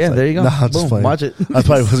it. So Yeah, it's there you go. Nah, I'm just Boom, playing. watch it. I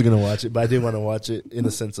probably wasn't gonna watch it, but I did want to watch it in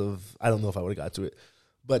the sense of I don't know if I would have got to it.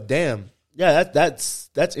 But damn, yeah, that's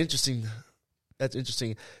interesting. That's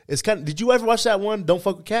interesting. It's kind of. Did you ever watch that one? Don't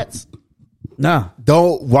fuck with cats. Nah.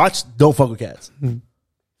 Don't fuck with cats.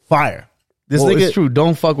 Fire. This Well, nigga. it's true.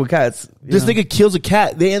 Don't fuck with cats. You This know? nigga kills a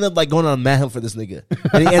cat. They end up like going on a manhunt for this nigga,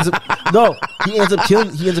 and he ends up he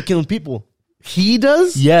ends up killing people. He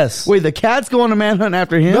does? Yes. Wait, the cat's go on a manhunt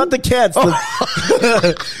after him? Not the cats.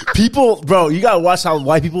 The people, bro. You gotta watch how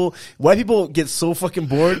white people get so fucking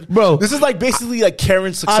bored, Bro. This is like basically like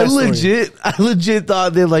Karen's success I story. legit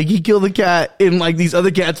thought that like he killed the cat and like these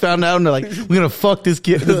other cats found out and they're like, we're gonna fuck this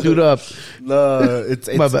dude up. No,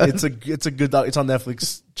 it's My bad. it's a good doc. It's on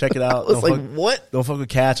Netflix. Check it out. I was like, what? Don't fuck with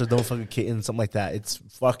cats or don't fuck with kittens, something like that.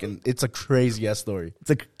 It's a crazy ass story. It's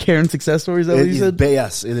like Karen success story. Is that what you said?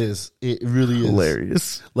 Yes, it is. It really is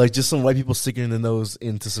Hilarious. Like just some white people sticking their nose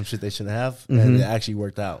into some shit they shouldn't have, and it actually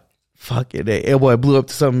worked out. Fuck it. Hey, boy, blew up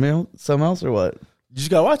to something else or what? You just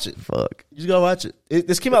gotta watch it. Fuck. You just gotta watch it.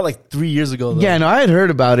 This came out like 3 years ago. Though. Yeah, no, I had heard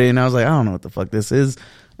about it and I was like, I don't know what the fuck this is.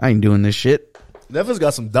 I ain't doing this shit. Netflix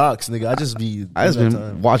got some docs, nigga. I just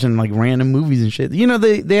been watching like random movies and shit. You know,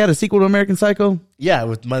 they had a sequel to American Psycho. Yeah,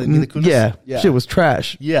 with Mila Kunis. Yeah, shit was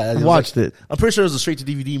trash. Yeah, I watched it. I'm pretty sure it was a straight to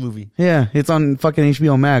DVD movie. Yeah, it's on fucking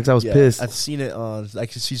HBO Max. I was Yeah, pissed. I've seen it on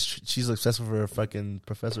like she's obsessed with her fucking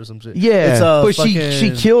professor or some shit. Yeah, it's but fucking,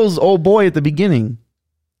 she kills old boy at the beginning.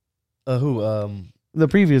 Who? The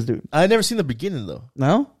previous dude. I never seen the beginning though.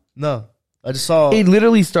 No, No, I just saw. it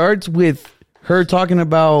literally starts with her talking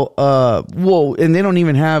about and they don't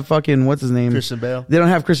even have fucking what's his name, Christian Bale. They don't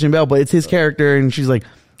have Christian Bale, but it's his character, and she's like,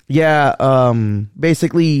 yeah,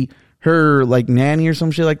 basically her like nanny or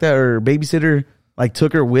some shit like that, or babysitter, like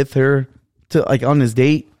took her with her to like on this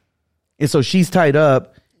date, and so she's tied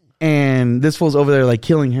up, and this fool's over there like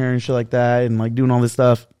killing her and shit like that, and like doing all this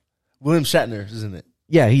stuff. William Shatner is in it.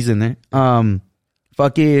 Yeah, he's in there.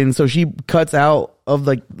 Fucking, so she cuts out of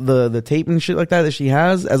like the tape and shit like that she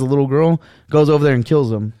has as a little girl, goes over there and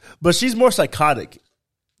kills him. But she's more psychotic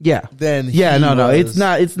Yeah. than Yeah, he no, was.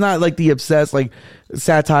 it's not like the obsessed like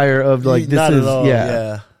satire of like this Not is at all.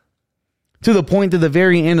 yeah. To the point to the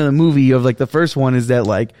very end of the movie of like the first one is that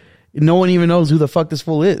like No one even knows who the fuck this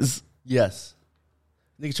fool is. Yes.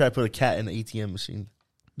 Nigga try to put a cat in the ATM machine.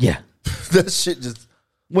 Yeah. That shit just...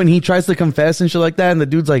 When he tries to confess and shit like that, and the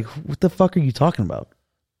dude's like, what the fuck are you talking about?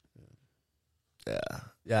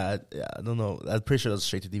 Yeah, I don't know. I'm pretty sure that was a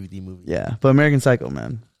straight to DVD movie. Yeah, but American Psycho,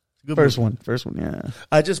 man. Good First movie. one, yeah.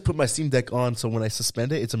 I just put my Steam Deck on, so when I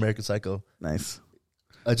suspend it, it's American Psycho. Nice.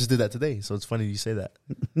 I just did that today, so it's funny you say that.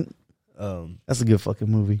 That's a good fucking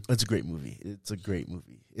movie. It's a great movie. It's a great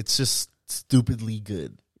movie. It's just stupidly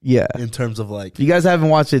good Yeah. in terms of like... If you guys haven't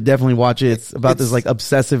watched it, definitely watch it. It's about this like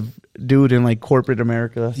obsessive dude in like corporate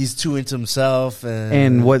America He's too into himself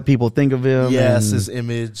and what people think of him. Yes, and, his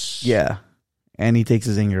image. yeah. And he takes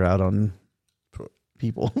his anger out on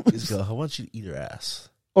people. He's go, I want you to eat her ass.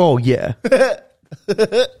 Oh, yeah.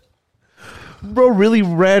 Bro really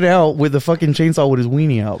ran out with the fucking chainsaw with his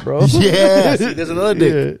weenie out, bro. Yeah. See, there's another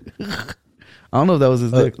dick. Yeah. I don't know if that was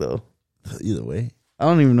his dick, though. Either way. I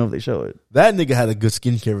don't even know if they show it. That nigga had a good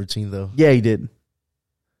skincare routine, though. Yeah, he did.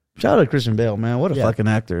 Shout out to Christian Bale, man. What a Yeah. fucking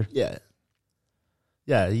actor. Yeah.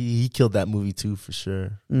 Yeah, he killed that movie, too, for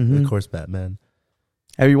sure. Mhm. And of course, Batman.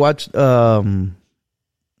 Have you watched, is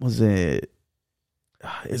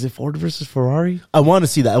it Ford versus Ferrari? I want to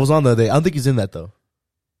see that. I was on the other day. I don't think he's in that, though.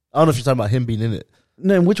 I don't know if you're talking about him being in it.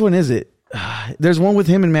 No, which one is it? There's one with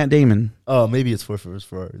him and Matt Damon. Oh, maybe it's Ford vs.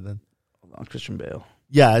 Ferrari then. Hold on, Christian Bale.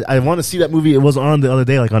 Yeah, I want to see that movie. It was on the other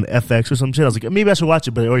day, like on FX or some shit. I was like, maybe I should watch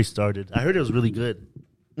it, but it already started. I heard it was really good.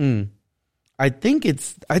 I think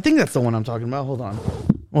that's the one I'm talking about. Hold on.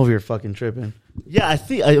 I'm over here fucking tripping. Yeah, I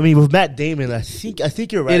mean, with Matt Damon, I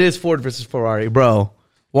think you're right. It is Ford versus Ferrari, bro.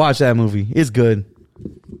 Watch that movie. It's good.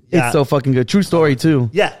 Yeah. It's so fucking good. True story too.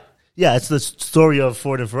 Yeah, it's the story of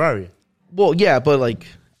Ford and Ferrari. Well, yeah, but like,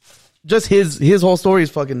 just his whole story is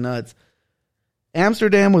fucking nuts.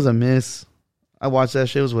 Amsterdam was a miss. I watched that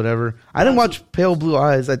shit. It was whatever. I didn't watch Pale Blue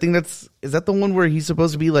Eyes. I think is that the one where he's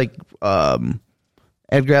supposed to be like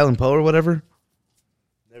Edgar Allan Poe or whatever?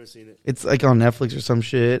 Never seen it. It's like on Netflix or some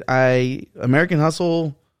shit. American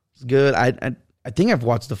Hustle is good. I think I've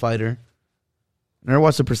watched The Fighter. Never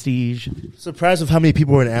watched The Prestige. Surprised with how many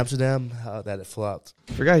people were in Amsterdam, how that it flopped.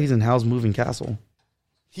 Forgot he's in Howl's Moving Castle.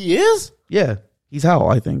 He is? Yeah, he's Howl,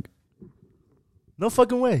 I think. No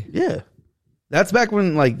fucking way. Yeah, that's back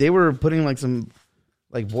when like they were putting like some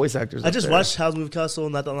like voice actors. I up just there. watched House Moving Castle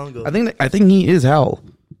not that long ago. I think he is Howl.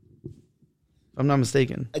 If I'm not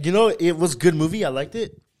mistaken. You know, it was a good movie. I liked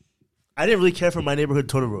it. I didn't really care for My Neighborhood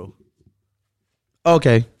Totoro.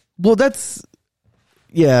 Okay, well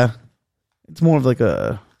yeah, it's more of like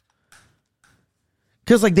a.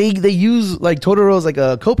 Because like they use like Totoro as like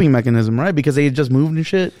a coping mechanism, right? Because they just moved and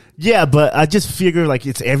shit. Yeah, but I just figure like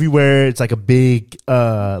it's everywhere. It's like a big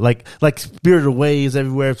like Spirited Away is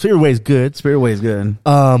everywhere. Spirited Away is good. Spirit Way is good.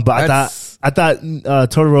 But I thought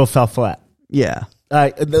Totoro fell flat. Yeah,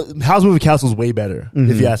 The House Moving Castle is way better,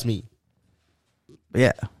 if you ask me.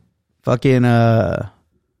 yeah, fucking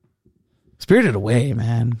Spirited Away,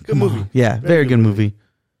 man. Good movie. Yeah, very good movie.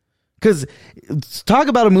 Because talk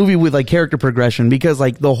about a movie with like character progression, because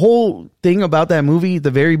like the whole thing about that movie, the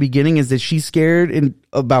very beginning, is that she's scared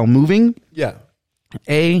about moving. Yeah.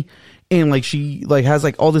 And like she like has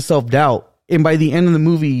like all this self-doubt, and by the end of the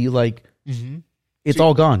movie, like it's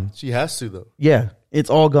all gone. She has to though. Yeah, it's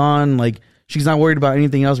all gone. Like she's not worried about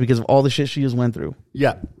anything else because of all the shit she just went through.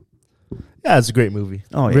 Yeah. Yeah, it's a great movie.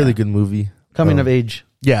 Oh, yeah. Really good movie. Coming of age.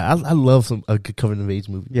 Yeah, I love a good coming of age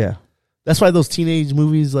movie. Yeah. That's why those teenage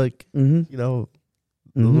movies, like, you know,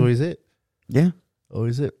 always it. Yeah.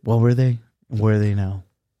 Always it. What were they? Where are they now?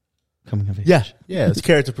 Coming of age. Yeah. Yeah, it's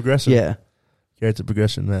character progression. Yeah. Character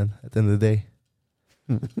progression, man, at the end of the day.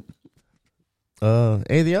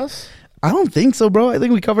 Anything else? I don't think so, bro. I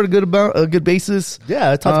think we covered a good basis.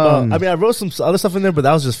 Yeah, I talked about. I mean, I wrote some other stuff in there, but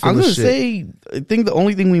that was just. I was filler gonna shit. say, I think the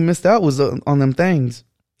only thing we missed out was on them things.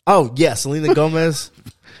 Oh yeah, Selena Gomez.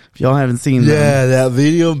 If y'all haven't seen them. Yeah, that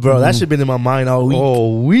video, bro. That should have been in my mind all week.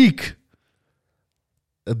 All week.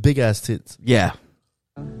 A big ass tits. Yeah.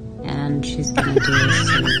 And she's gonna do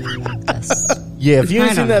something like this. Yeah, if you I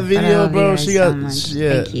ain't don't seen that know, video, but bro, I'll she be got. honest,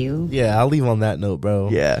 Yeah, thank you. Yeah, I'll leave on that note, bro.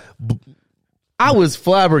 Yeah. I was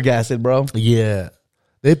flabbergasted, bro. Yeah,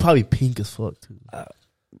 they probably pink as fuck too.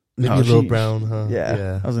 Maybe no, a little she- brown, huh?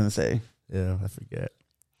 Yeah. I was gonna say. Yeah, I forget.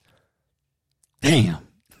 Damn.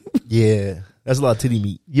 Yeah, that's a lot of titty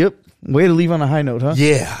meat. Yep. Way to leave on a high note, huh?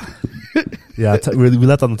 Yeah, yeah. We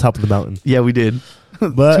left on the top of the mountain. Yeah, we did.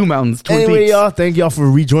 But 2 mountains, Twin anyway, Peaks. y'all, thank y'all for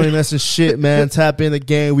rejoining us and shit, man. Tap in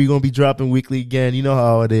again. We gonna be dropping weekly again. You know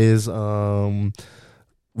how it is. When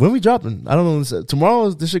we dropping? I don't know. Tomorrow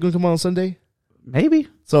is this shit gonna come out on Sunday? Maybe.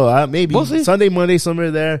 So maybe We'll see. Sunday, Monday,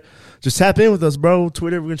 somewhere there. Just tap in with us, bro.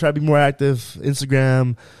 Twitter, we're gonna try to be more active.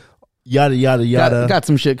 Instagram, yada yada yada. Got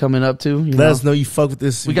some shit coming up too. Let us know you fuck with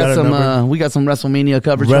this. We You got our number. some. We got some WrestleMania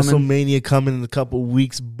coverage. Coming. WrestleMania coming in a couple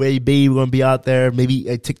weeks, baby. We're gonna be out there. Maybe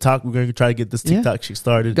a TikTok. We're gonna try to get this TikTok shit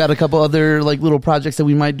started. Got a couple other like little projects that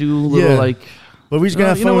we might do. Little like. But we're just gonna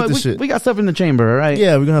have fun with this shit. We got stuff in the chamber, all right?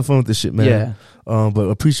 Yeah, we're gonna have fun with this shit, man. Yeah. But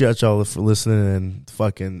appreciate y'all for listening and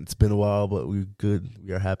fucking. It's been a while, but we're good.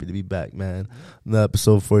 We are happy to be back, man. Another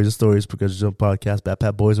episode for the Stories Progressive Jump Podcast. Bat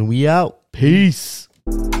Pat Boys, and we out. Peace.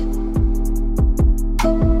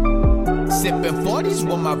 Sipping 40s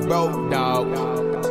with my bro, dog.